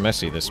is so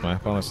messy, this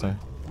map, honestly.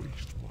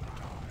 Waste my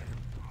time.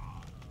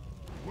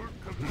 Work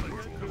complete.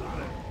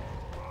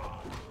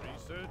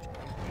 research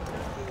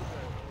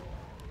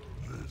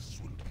This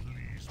will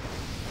please me.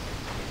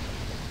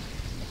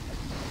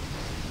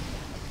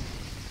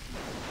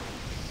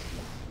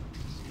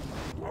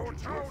 Our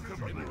town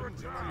is under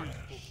attack.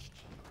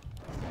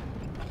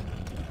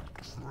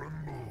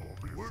 Tremble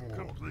before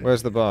complete.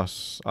 Where's the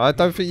boss? I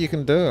don't think you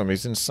can do him.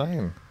 He's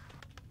insane.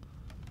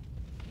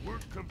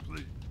 Work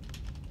complete.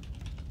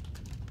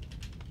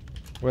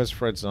 Where's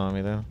Fred's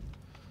army there?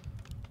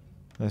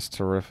 That's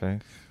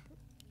terrific.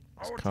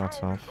 It's Our cut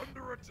town off. is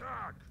under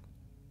attack.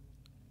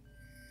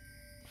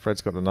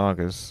 Fred's got the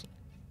Nagas.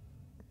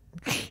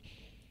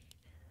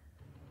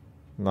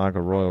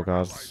 Naga Royal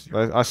Guards.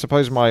 I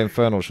suppose my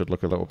Infernal should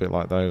look a little bit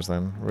like those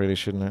then, really,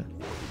 shouldn't it?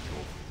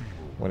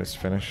 When it's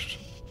finished.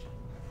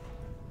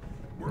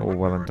 All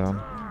well and done.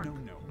 No,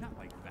 no, not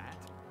like that.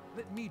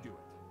 Let me do it.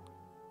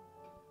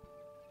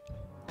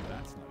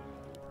 That's not in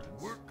the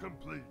blueprints. Work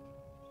complete.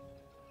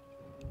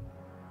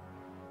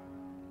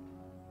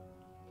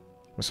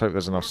 Let's hope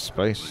there's enough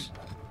space.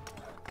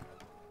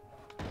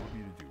 Want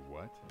me to do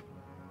what?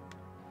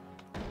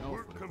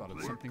 Work Alfred thought of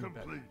complete. something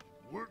Complete. better.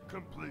 Work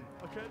complete.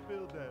 I can't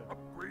build that.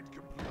 Upgrade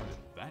complete. How did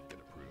that get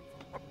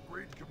approved?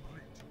 Upgrade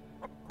complete.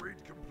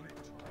 Upgrade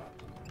complete.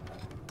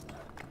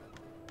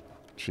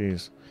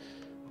 Jeez.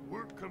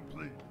 Work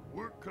complete.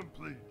 Work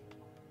complete.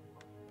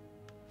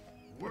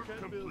 I Work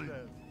can't build complete.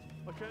 that.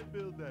 I can't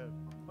build that.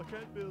 I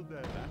can't build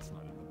that. That's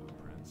not in the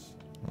blueprints.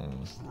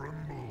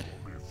 Tremble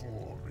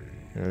before me.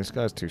 Yeah, this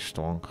guy's too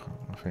strong,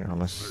 I think,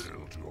 unless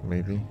Fail to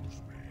maybe.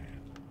 amuse me.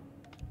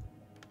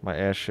 My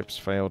airships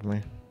failed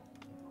me.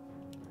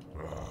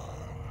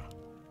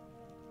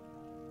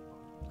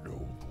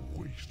 Don't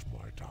waste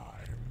my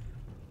time.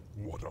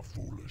 What a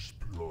foolish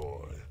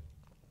ploy.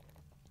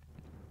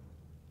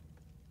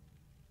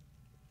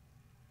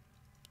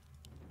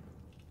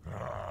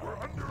 We're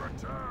under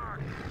attack.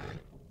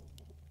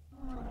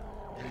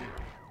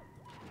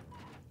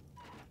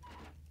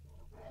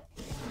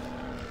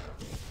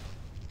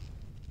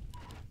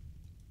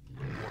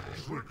 What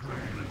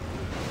trickery is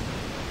this?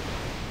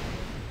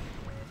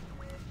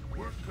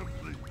 Work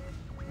complete.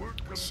 Work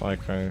complete.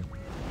 Psycho.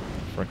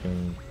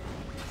 Freaking.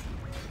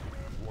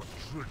 What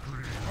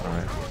trickery is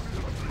Alright.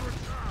 under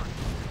attack?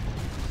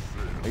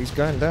 He's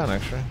going down,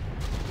 actually.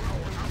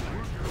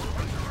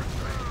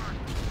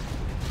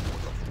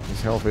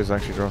 His health is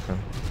actually dropping.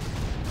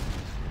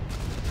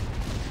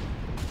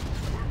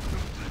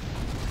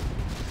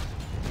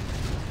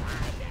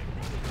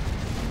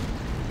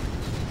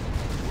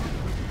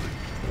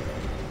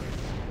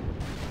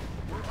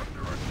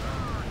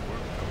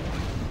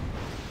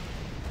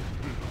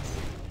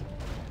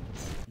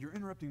 You're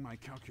interrupting my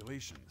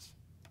calculations.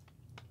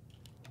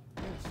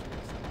 Yes,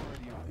 I'm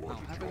already on. I'll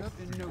have it up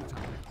in no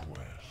time.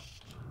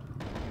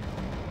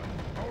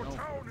 Our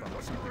town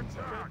is under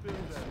attack.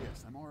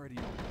 Yes, I'm already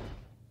on.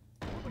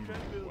 I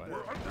can't build that.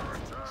 We're under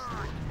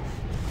attack.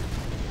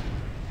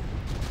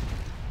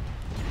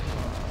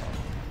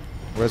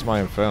 Where's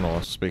my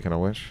Infernal, speaking of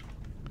which?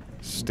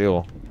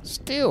 Still.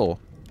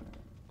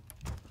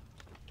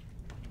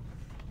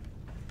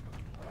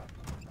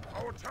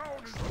 Our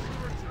town is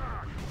under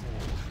attack.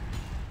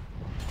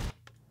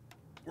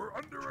 We're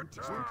under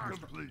attack.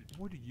 Complete.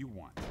 What do you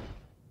want?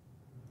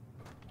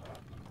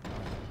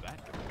 That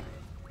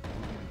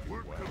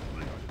We're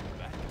complete.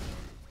 that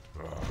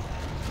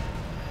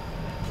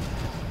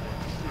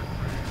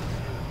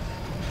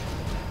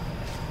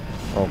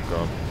Oh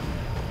god.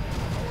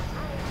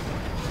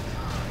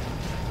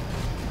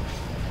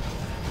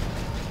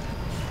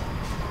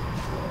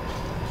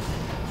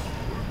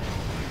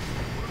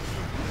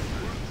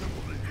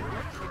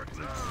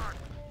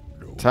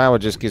 Tower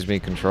just gives me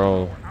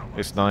control.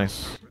 It's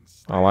nice.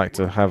 I like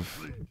to have...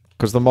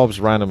 Because the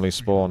mobs randomly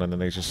spawn and then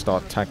they just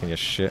start attacking your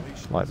shit.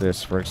 Like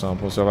this, for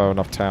example. So if I have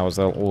enough towers,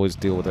 they'll always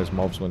deal with those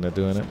mobs when they're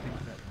doing it.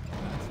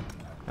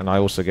 And I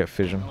also get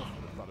fission.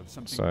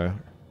 So...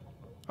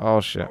 Oh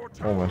shit.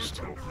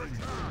 Almost.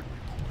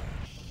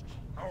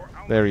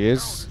 There he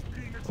is.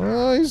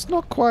 Well, he's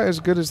not quite as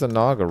good as the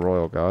Naga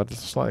Royal Guard.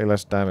 Slightly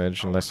less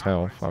damage and less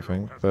health, I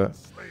think. But...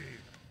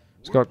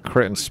 He's got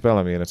crit and spell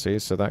immunity,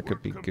 so that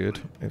could be good.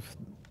 If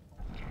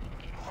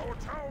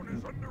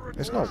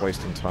it's not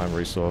wasting time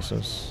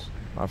resources.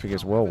 I think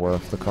it's well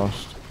worth the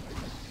cost.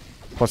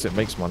 Plus it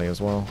makes money as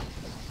well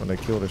when they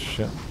kill this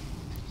shit.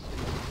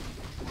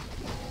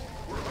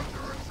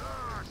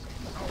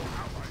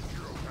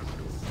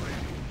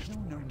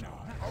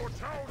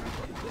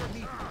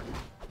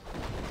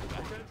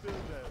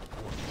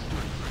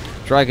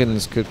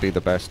 Dragons could be the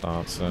best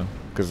answer,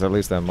 because at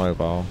least they're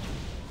mobile.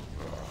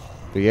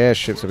 The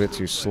airship's a bit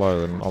too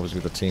slow, and obviously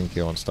the team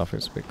kill and stuff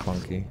is a bit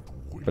clunky.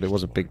 But it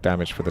was a big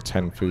damage for the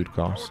 10 food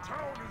cost.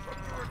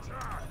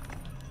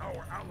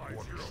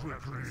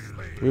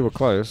 We were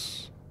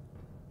close.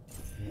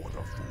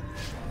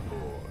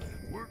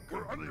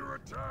 We're under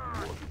attack.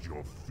 What is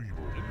your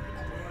feeble?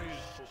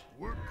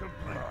 We're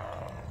complete.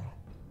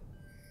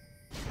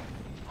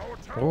 Our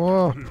town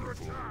Whoa. is under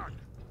attack.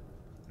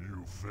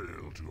 You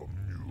fail to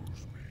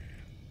amuse me.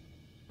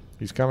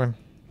 He's coming.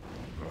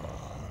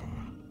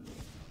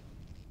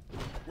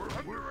 We're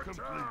under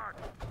attack.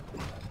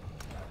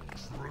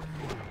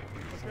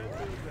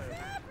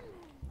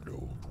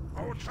 No.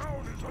 Our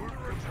town is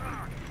under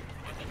attack.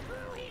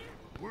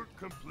 We're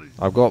complete.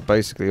 I've got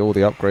basically all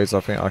the upgrades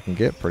I think I can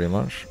get, pretty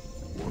much.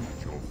 What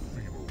is your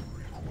feeble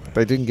request?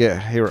 They didn't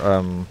get hero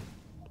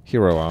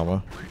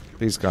armor.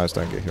 These guys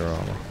don't get hero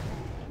armor.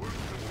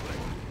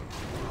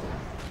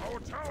 Our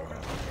town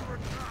is under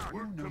attack.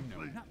 We're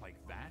complete. not like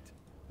that.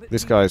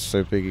 This guy is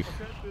so big.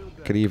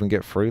 Could he even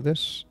get through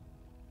this?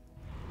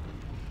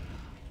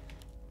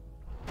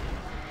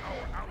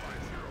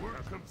 We're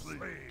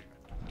complete.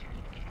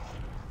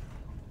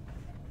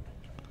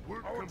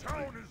 Our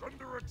town is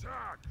under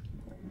attack.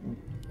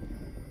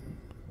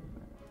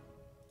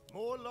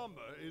 More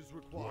lumber is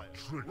required.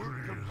 We're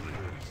complete.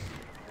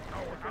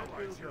 Our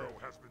allies' hero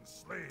has been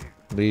slain.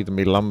 Lead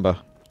me lumber.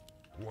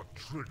 What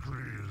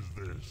trickery is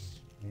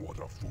this? What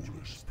a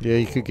foolish. Yeah,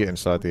 you could get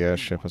inside the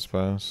airship, I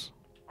suppose.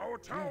 Our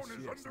town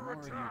is under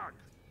attack.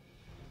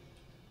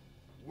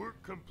 We're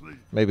complete.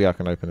 Maybe I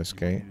can open this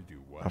You want gate. me to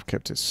do what? I've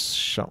kept it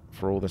shut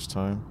for all this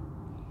time.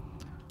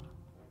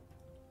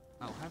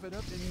 I'll have it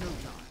up in no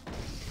time.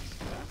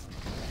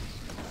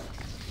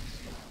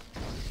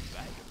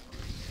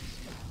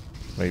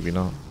 Maybe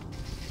not.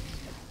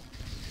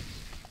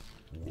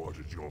 What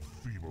is your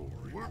feeble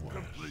request? We're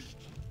complete.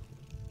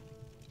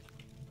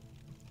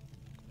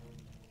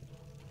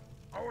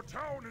 Our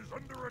town is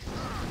under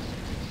attack.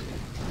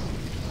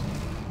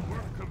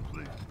 We're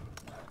complete.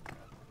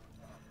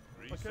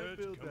 I can't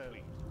build that.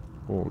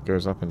 Oh, it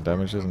goes up in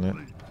damage, doesn't it?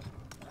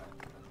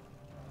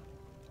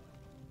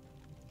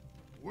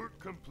 We're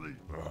complete.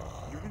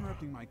 You're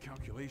interrupting my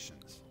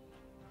calculations.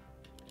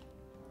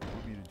 You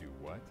want me to do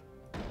what?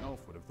 An elf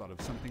would have thought of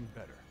something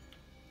better.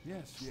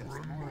 Yes,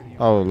 I'm already on.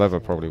 Oh, leather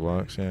probably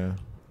works, yeah.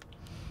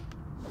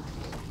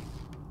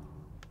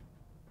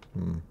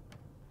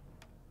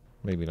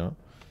 Maybe not.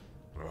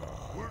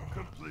 We're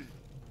complete.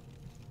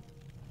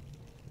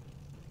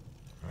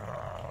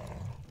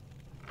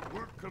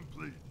 We're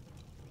complete.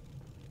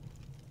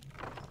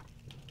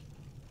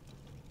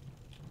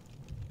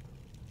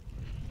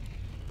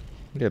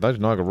 Yeah, those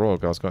Naga Royal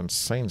guys got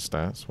insane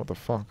stats. What the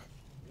fuck?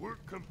 We're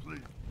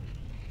complete.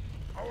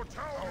 Our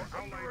town is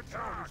under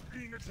attack. Is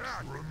being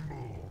attacked.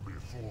 Tremble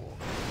before.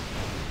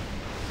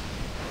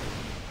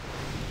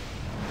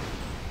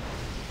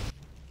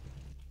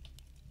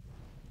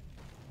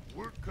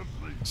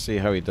 Let's see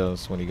how he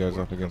does when he goes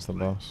up against the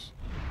boss.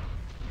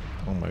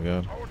 Oh my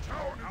god. Our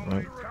town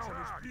Nope. is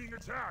being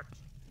attacked.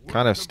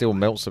 Kind of still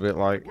melts a bit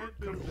like... Work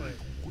complete.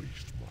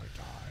 Waste my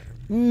time.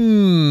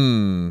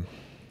 Mmm.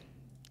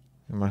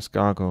 Nice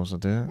gargoyles will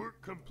do it.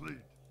 Work complete.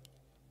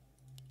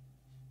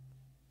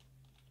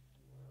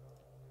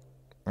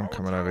 I'm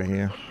coming over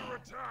here. Under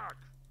attack.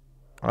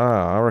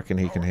 Ah, I reckon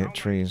he can hit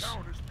trees.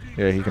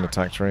 Yeah, he can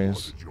attack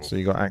trees. So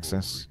you got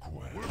access.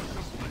 Work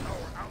complete. Our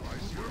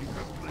allies here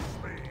have been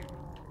slain.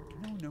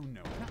 No, no,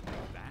 no, not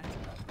like that.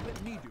 Let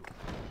me do it.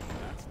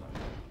 That's not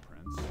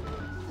Prince.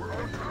 Our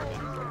town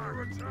is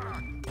under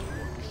attack.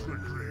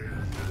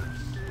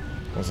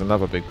 There's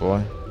another big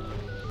boy.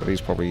 But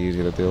he's probably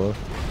easier to deal with.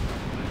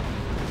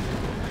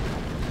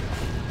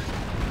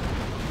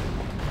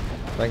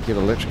 Thank you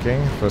to Lich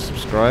King for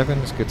subscribing.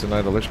 It's good to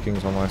know the Lich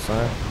King's on my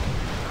side.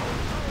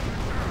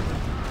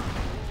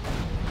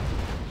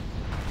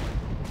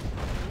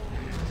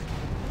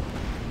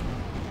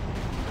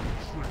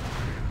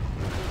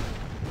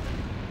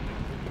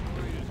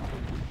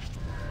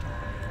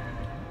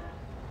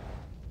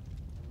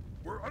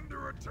 We're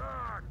under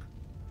attack.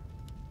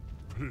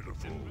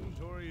 Pitiful.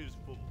 Inventory is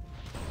full.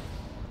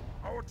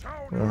 Our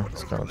town Oh, is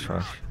it's under kind of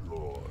trash. attack.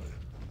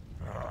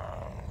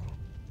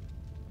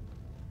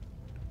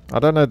 I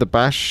don't know the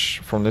bash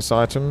from this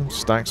item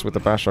stacks with the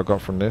bash I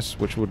got from this,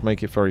 which would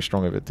make it very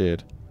strong if it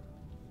did.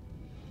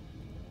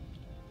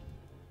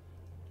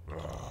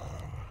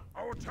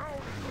 Our town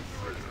is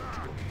under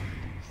attack.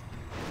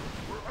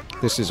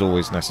 This is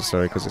always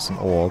necessary because it's an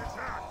orb.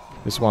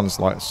 This one's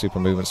like super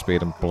movement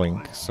speed and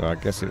blink, so I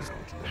guess it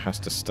has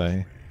to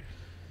stay.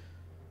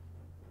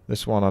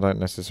 This one I don't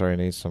necessarily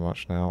need so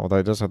much now, although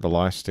it does have the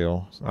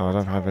lifesteal. Oh, I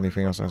don't have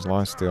anything else that has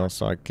lifesteal,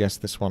 so I guess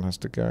this one has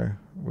to go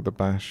with the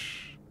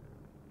bash.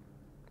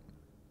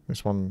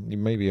 This one, you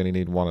maybe only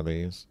need one of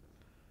these.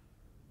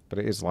 But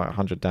it is like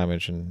 100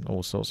 damage and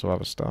all sorts of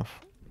other stuff.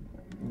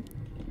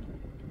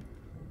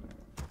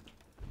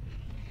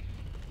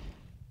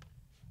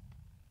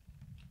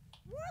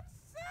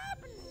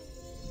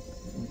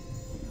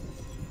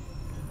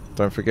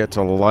 Don't forget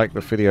to like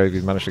the video if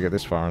you've managed to get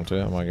this far into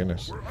it. Oh my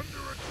goodness.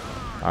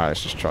 Alright,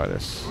 let's just try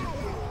this.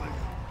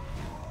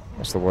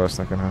 What's the worst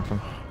that can happen?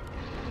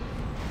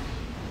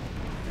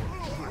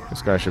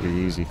 This guy should be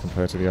easy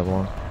compared to the other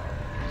one.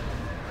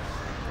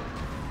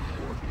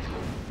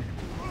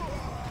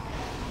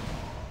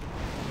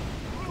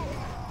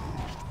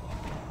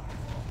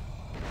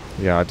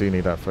 Yeah, I do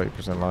need that 30%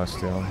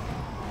 lifesteal.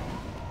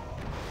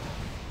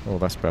 Oh,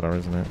 that's better,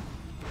 isn't it?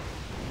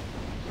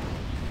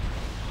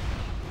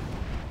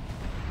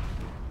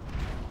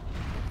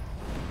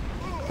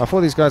 I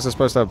thought these guys are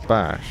supposed to have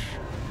bash.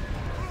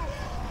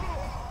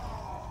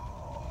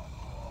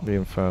 The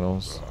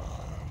Infernals.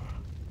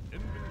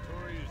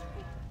 Inventory is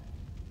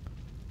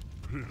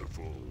full.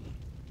 Pitiful.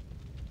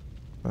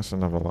 That's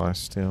another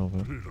lifesteal,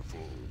 but Pitiful.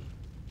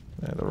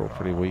 yeah, they're all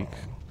pretty weak.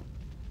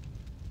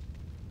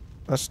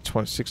 That's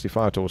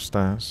 65 to all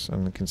stats,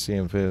 and you can see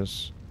in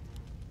Viz.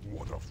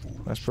 What a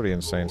fool. That's pretty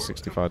insane,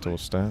 65 to all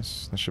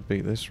stats. That should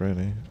beat this,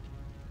 really.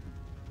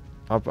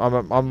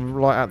 I'm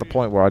like at the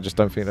point where I just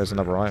don't think there's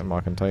another item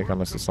I can take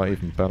unless it's like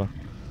even better.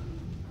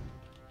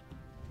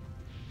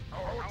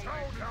 Our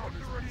town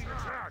is being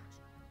attacked.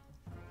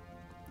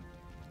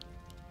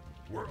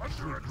 We're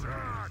under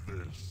attack.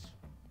 This.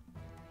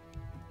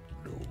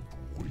 No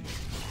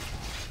waste.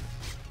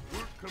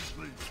 Work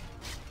complete.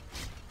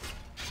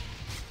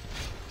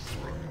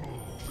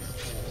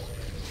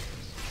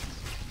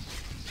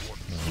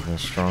 Oh, they're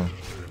strong.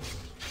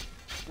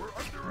 We're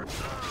under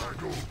attack.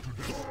 Go to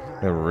destroy.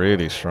 They're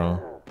really strong.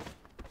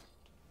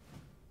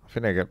 I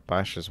think they get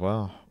bash as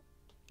well.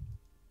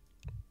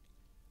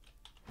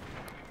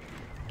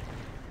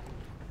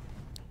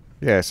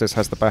 Yeah, it says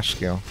has the bash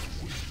skill.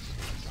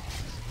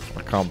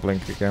 I can't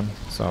blink again,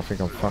 so I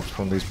think I'm fucked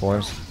from these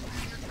boys.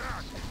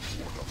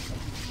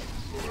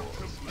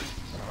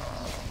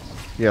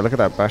 Yeah, look at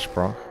that bash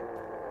proc.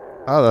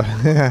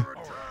 Oh,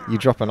 you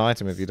drop an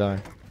item if you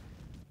die.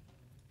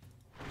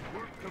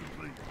 Work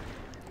complete.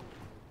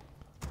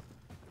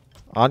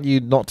 Aren't you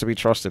not to be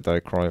trusted though,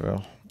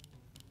 Cryville?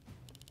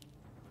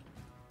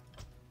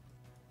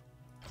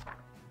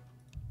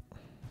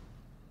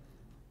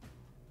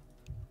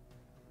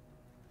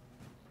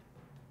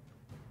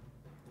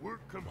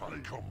 Work complete. I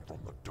come from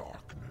the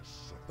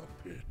darkness of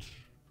the pit.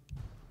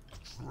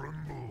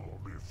 Tremble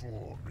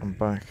before me. I'm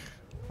back.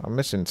 I'm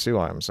missing 2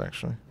 items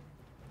actually.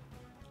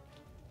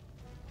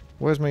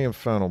 Where's my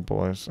infernal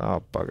boys?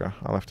 Oh, bugger.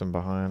 I left them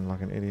behind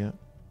like an idiot.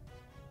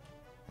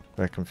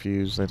 They're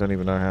confused. They don't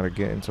even know how to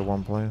get into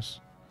one place.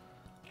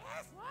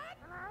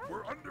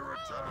 We're under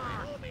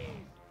attack.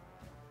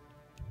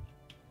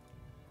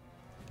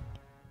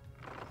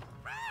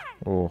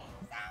 Oh,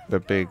 they're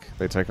big.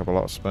 They take up a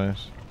lot of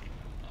space.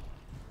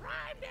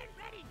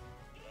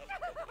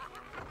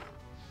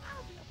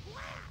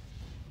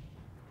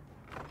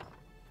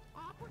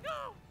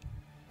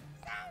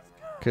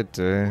 Could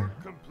do.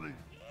 Complete.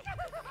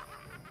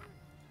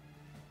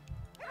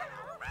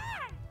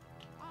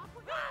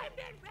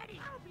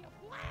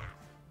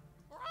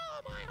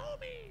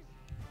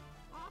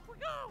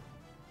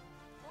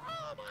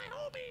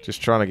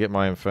 Just trying to get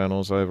my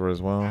infernals over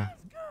as well.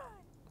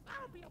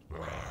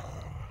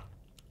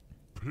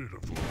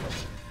 Pitiful.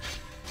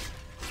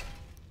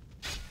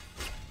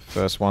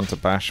 First one to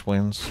bash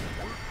wins.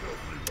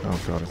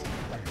 Oh god.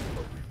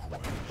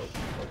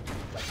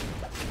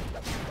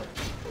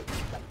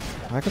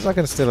 How come I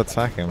can still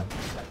attack him?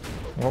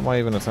 What am I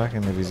even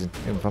attacking if he's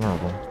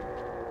invulnerable?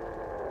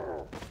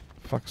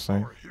 Fuck's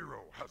sake. Our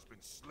hero has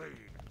been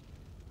slain.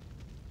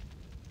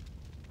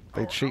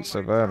 They cheat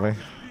so badly.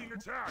 Being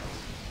attacked.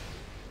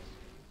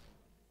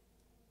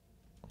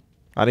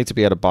 I need to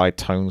be able to buy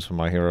tomes for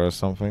my hero or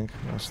something.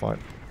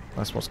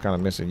 That's what's kind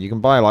of missing. You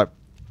can buy like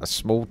a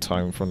small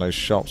tome from those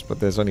shops, but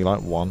there's only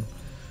like one.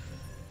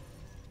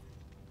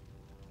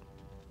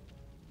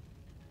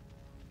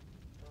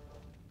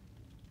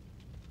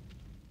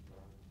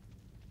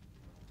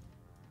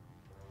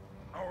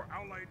 Our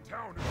allied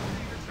town is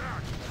being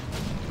attacked.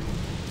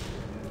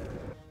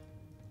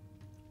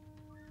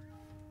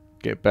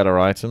 Get better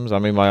items. I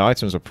mean, my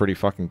items are pretty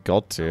fucking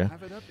god tier.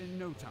 Have it up in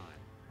no time.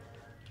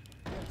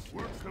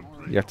 Work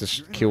complete. You have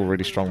to kill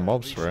really strong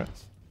mobs for it.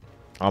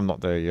 I'm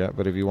not there yet,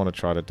 but if you want to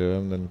try to do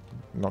them, then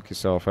knock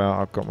yourself out.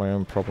 I've got my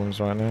own problems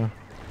right now.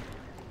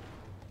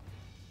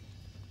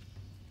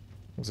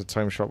 There's a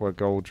tome shop where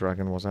Gold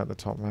Dragon was at the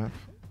top map.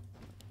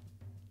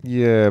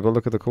 Yeah, but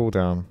look at the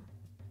cooldown.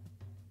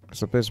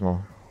 It's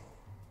abysmal.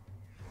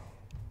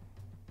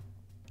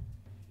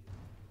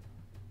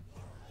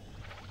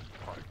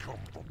 I come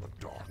from the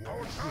dark.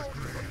 Our town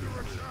is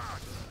under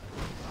attack.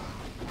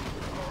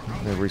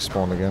 They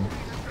respawn again.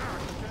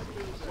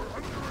 We're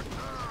under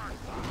attack.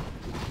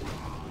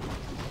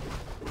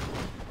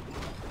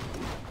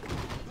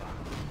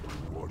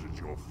 What is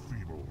your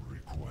feeble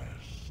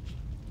request?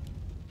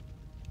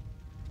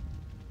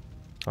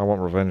 I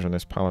want revenge on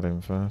this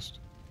paladin first.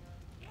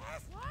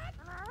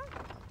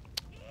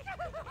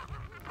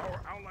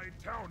 Our allied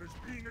town is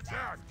being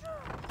attacked.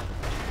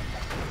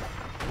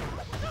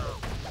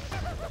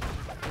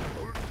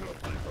 Work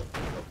complete.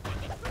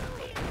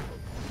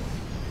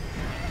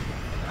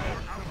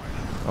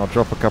 I'll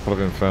drop a couple of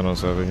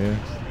infernos over here.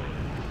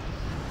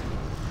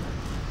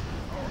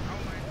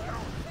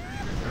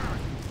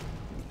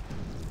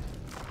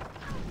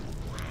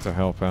 To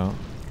help out.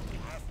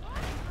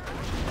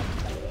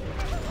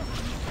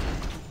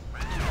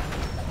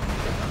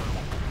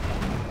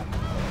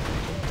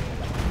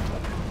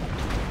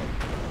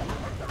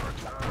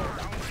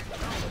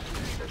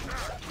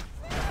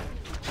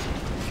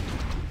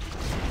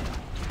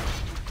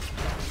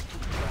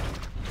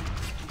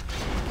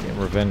 Get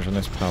revenge on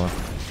this pallet.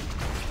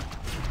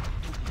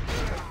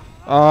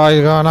 Oh,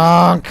 you're going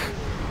onk!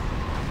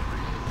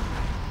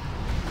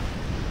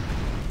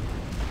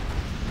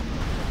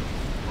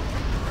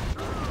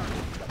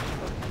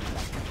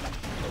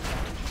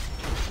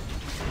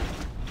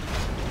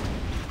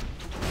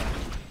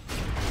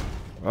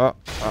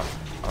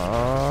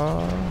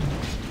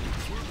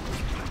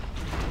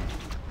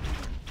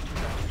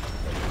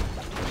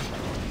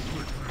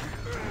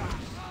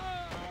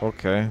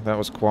 Okay, that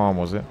was Qualm,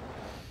 was it?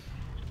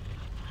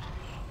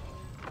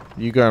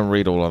 You go and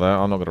read all of that.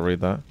 I'm not going to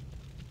read that.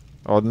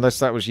 Oh, unless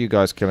that was you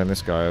guys killing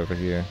this guy over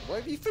here.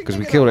 Because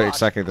we killed it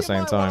exactly at the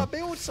same time.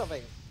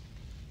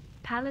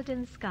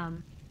 Paladin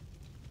scum.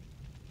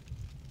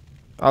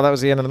 Oh, that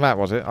was the end of the map,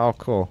 was it? Oh,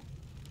 cool.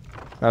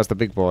 That was the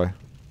big boy.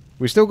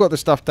 We still got the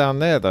stuff down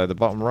there, though, the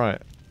bottom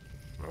right.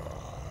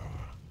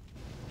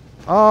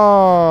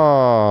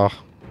 Oh!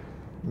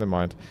 Never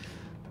mind.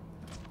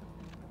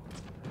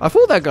 I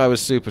thought that guy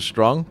was super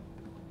strong.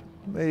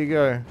 There you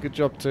go. Good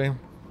job, team.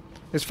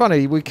 It's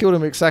funny, we killed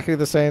him exactly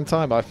the same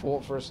time. I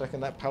thought for a second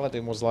that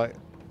paladin was like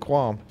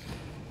Qualm.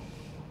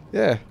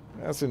 Yeah,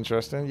 that's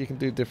interesting. You can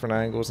do different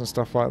angles and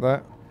stuff like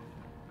that.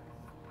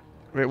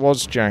 It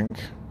was jank,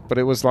 but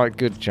it was like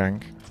good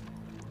jank.